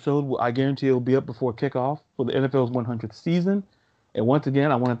the episode, I guarantee it'll be up before kickoff for the NFL's 100th season. And once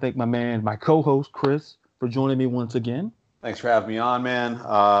again, I want to thank my co-host Chris, for joining me once again. Thanks for having me on, man.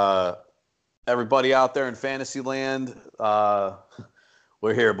 Everybody out there in Fantasyland,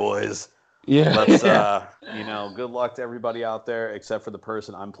 we're here, boys. Yeah. Let's, good luck to everybody out there, except for the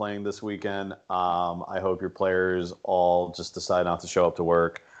person I'm playing this weekend. I hope your players all just decide not to show up to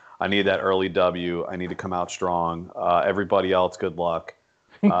work. I need that early W. I need to come out strong. Everybody else, good luck.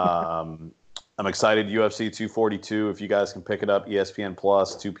 I'm excited. UFC 242. If you guys can pick it up, ESPN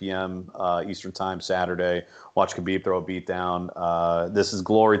Plus, 2 p.m. Eastern Time Saturday. Watch Khabib throw a beat down. This is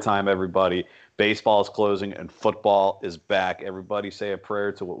glory time, everybody. Baseball is closing and football is back. Everybody say a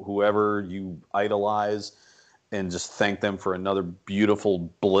prayer to whoever you idolize and just thank them for another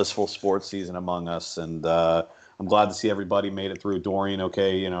beautiful, blissful sports season among us. And I'm glad to see everybody made it through. Dorian,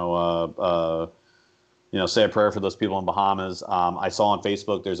 okay, say a prayer for those people in Bahamas. I saw on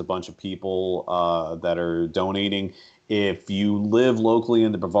Facebook there's a bunch of people that are donating. If you live locally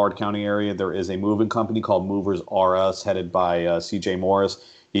in the Brevard County area, there is a moving company called Movers R Us, headed by CJ Morris.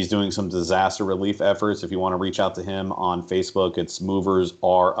 He's doing some disaster relief efforts. If you want to reach out to him on Facebook, it's Movers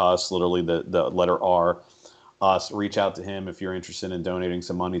R Us, literally the letter R. Us. Reach out to him if you're interested in donating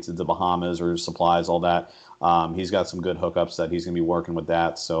some money to the Bahamas or supplies, all that. He's got some good hookups that he's going to be working with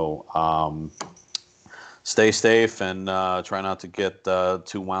that. So stay safe and try not to get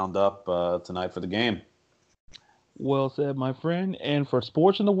too wound up tonight for the game. Well said, my friend. And for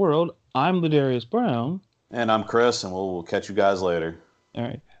Sports in the World, I'm Ladarius Brown. And I'm Chris, and we'll catch you guys later. All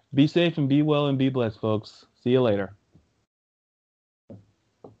right. Be safe and be well and be blessed, folks. See you later.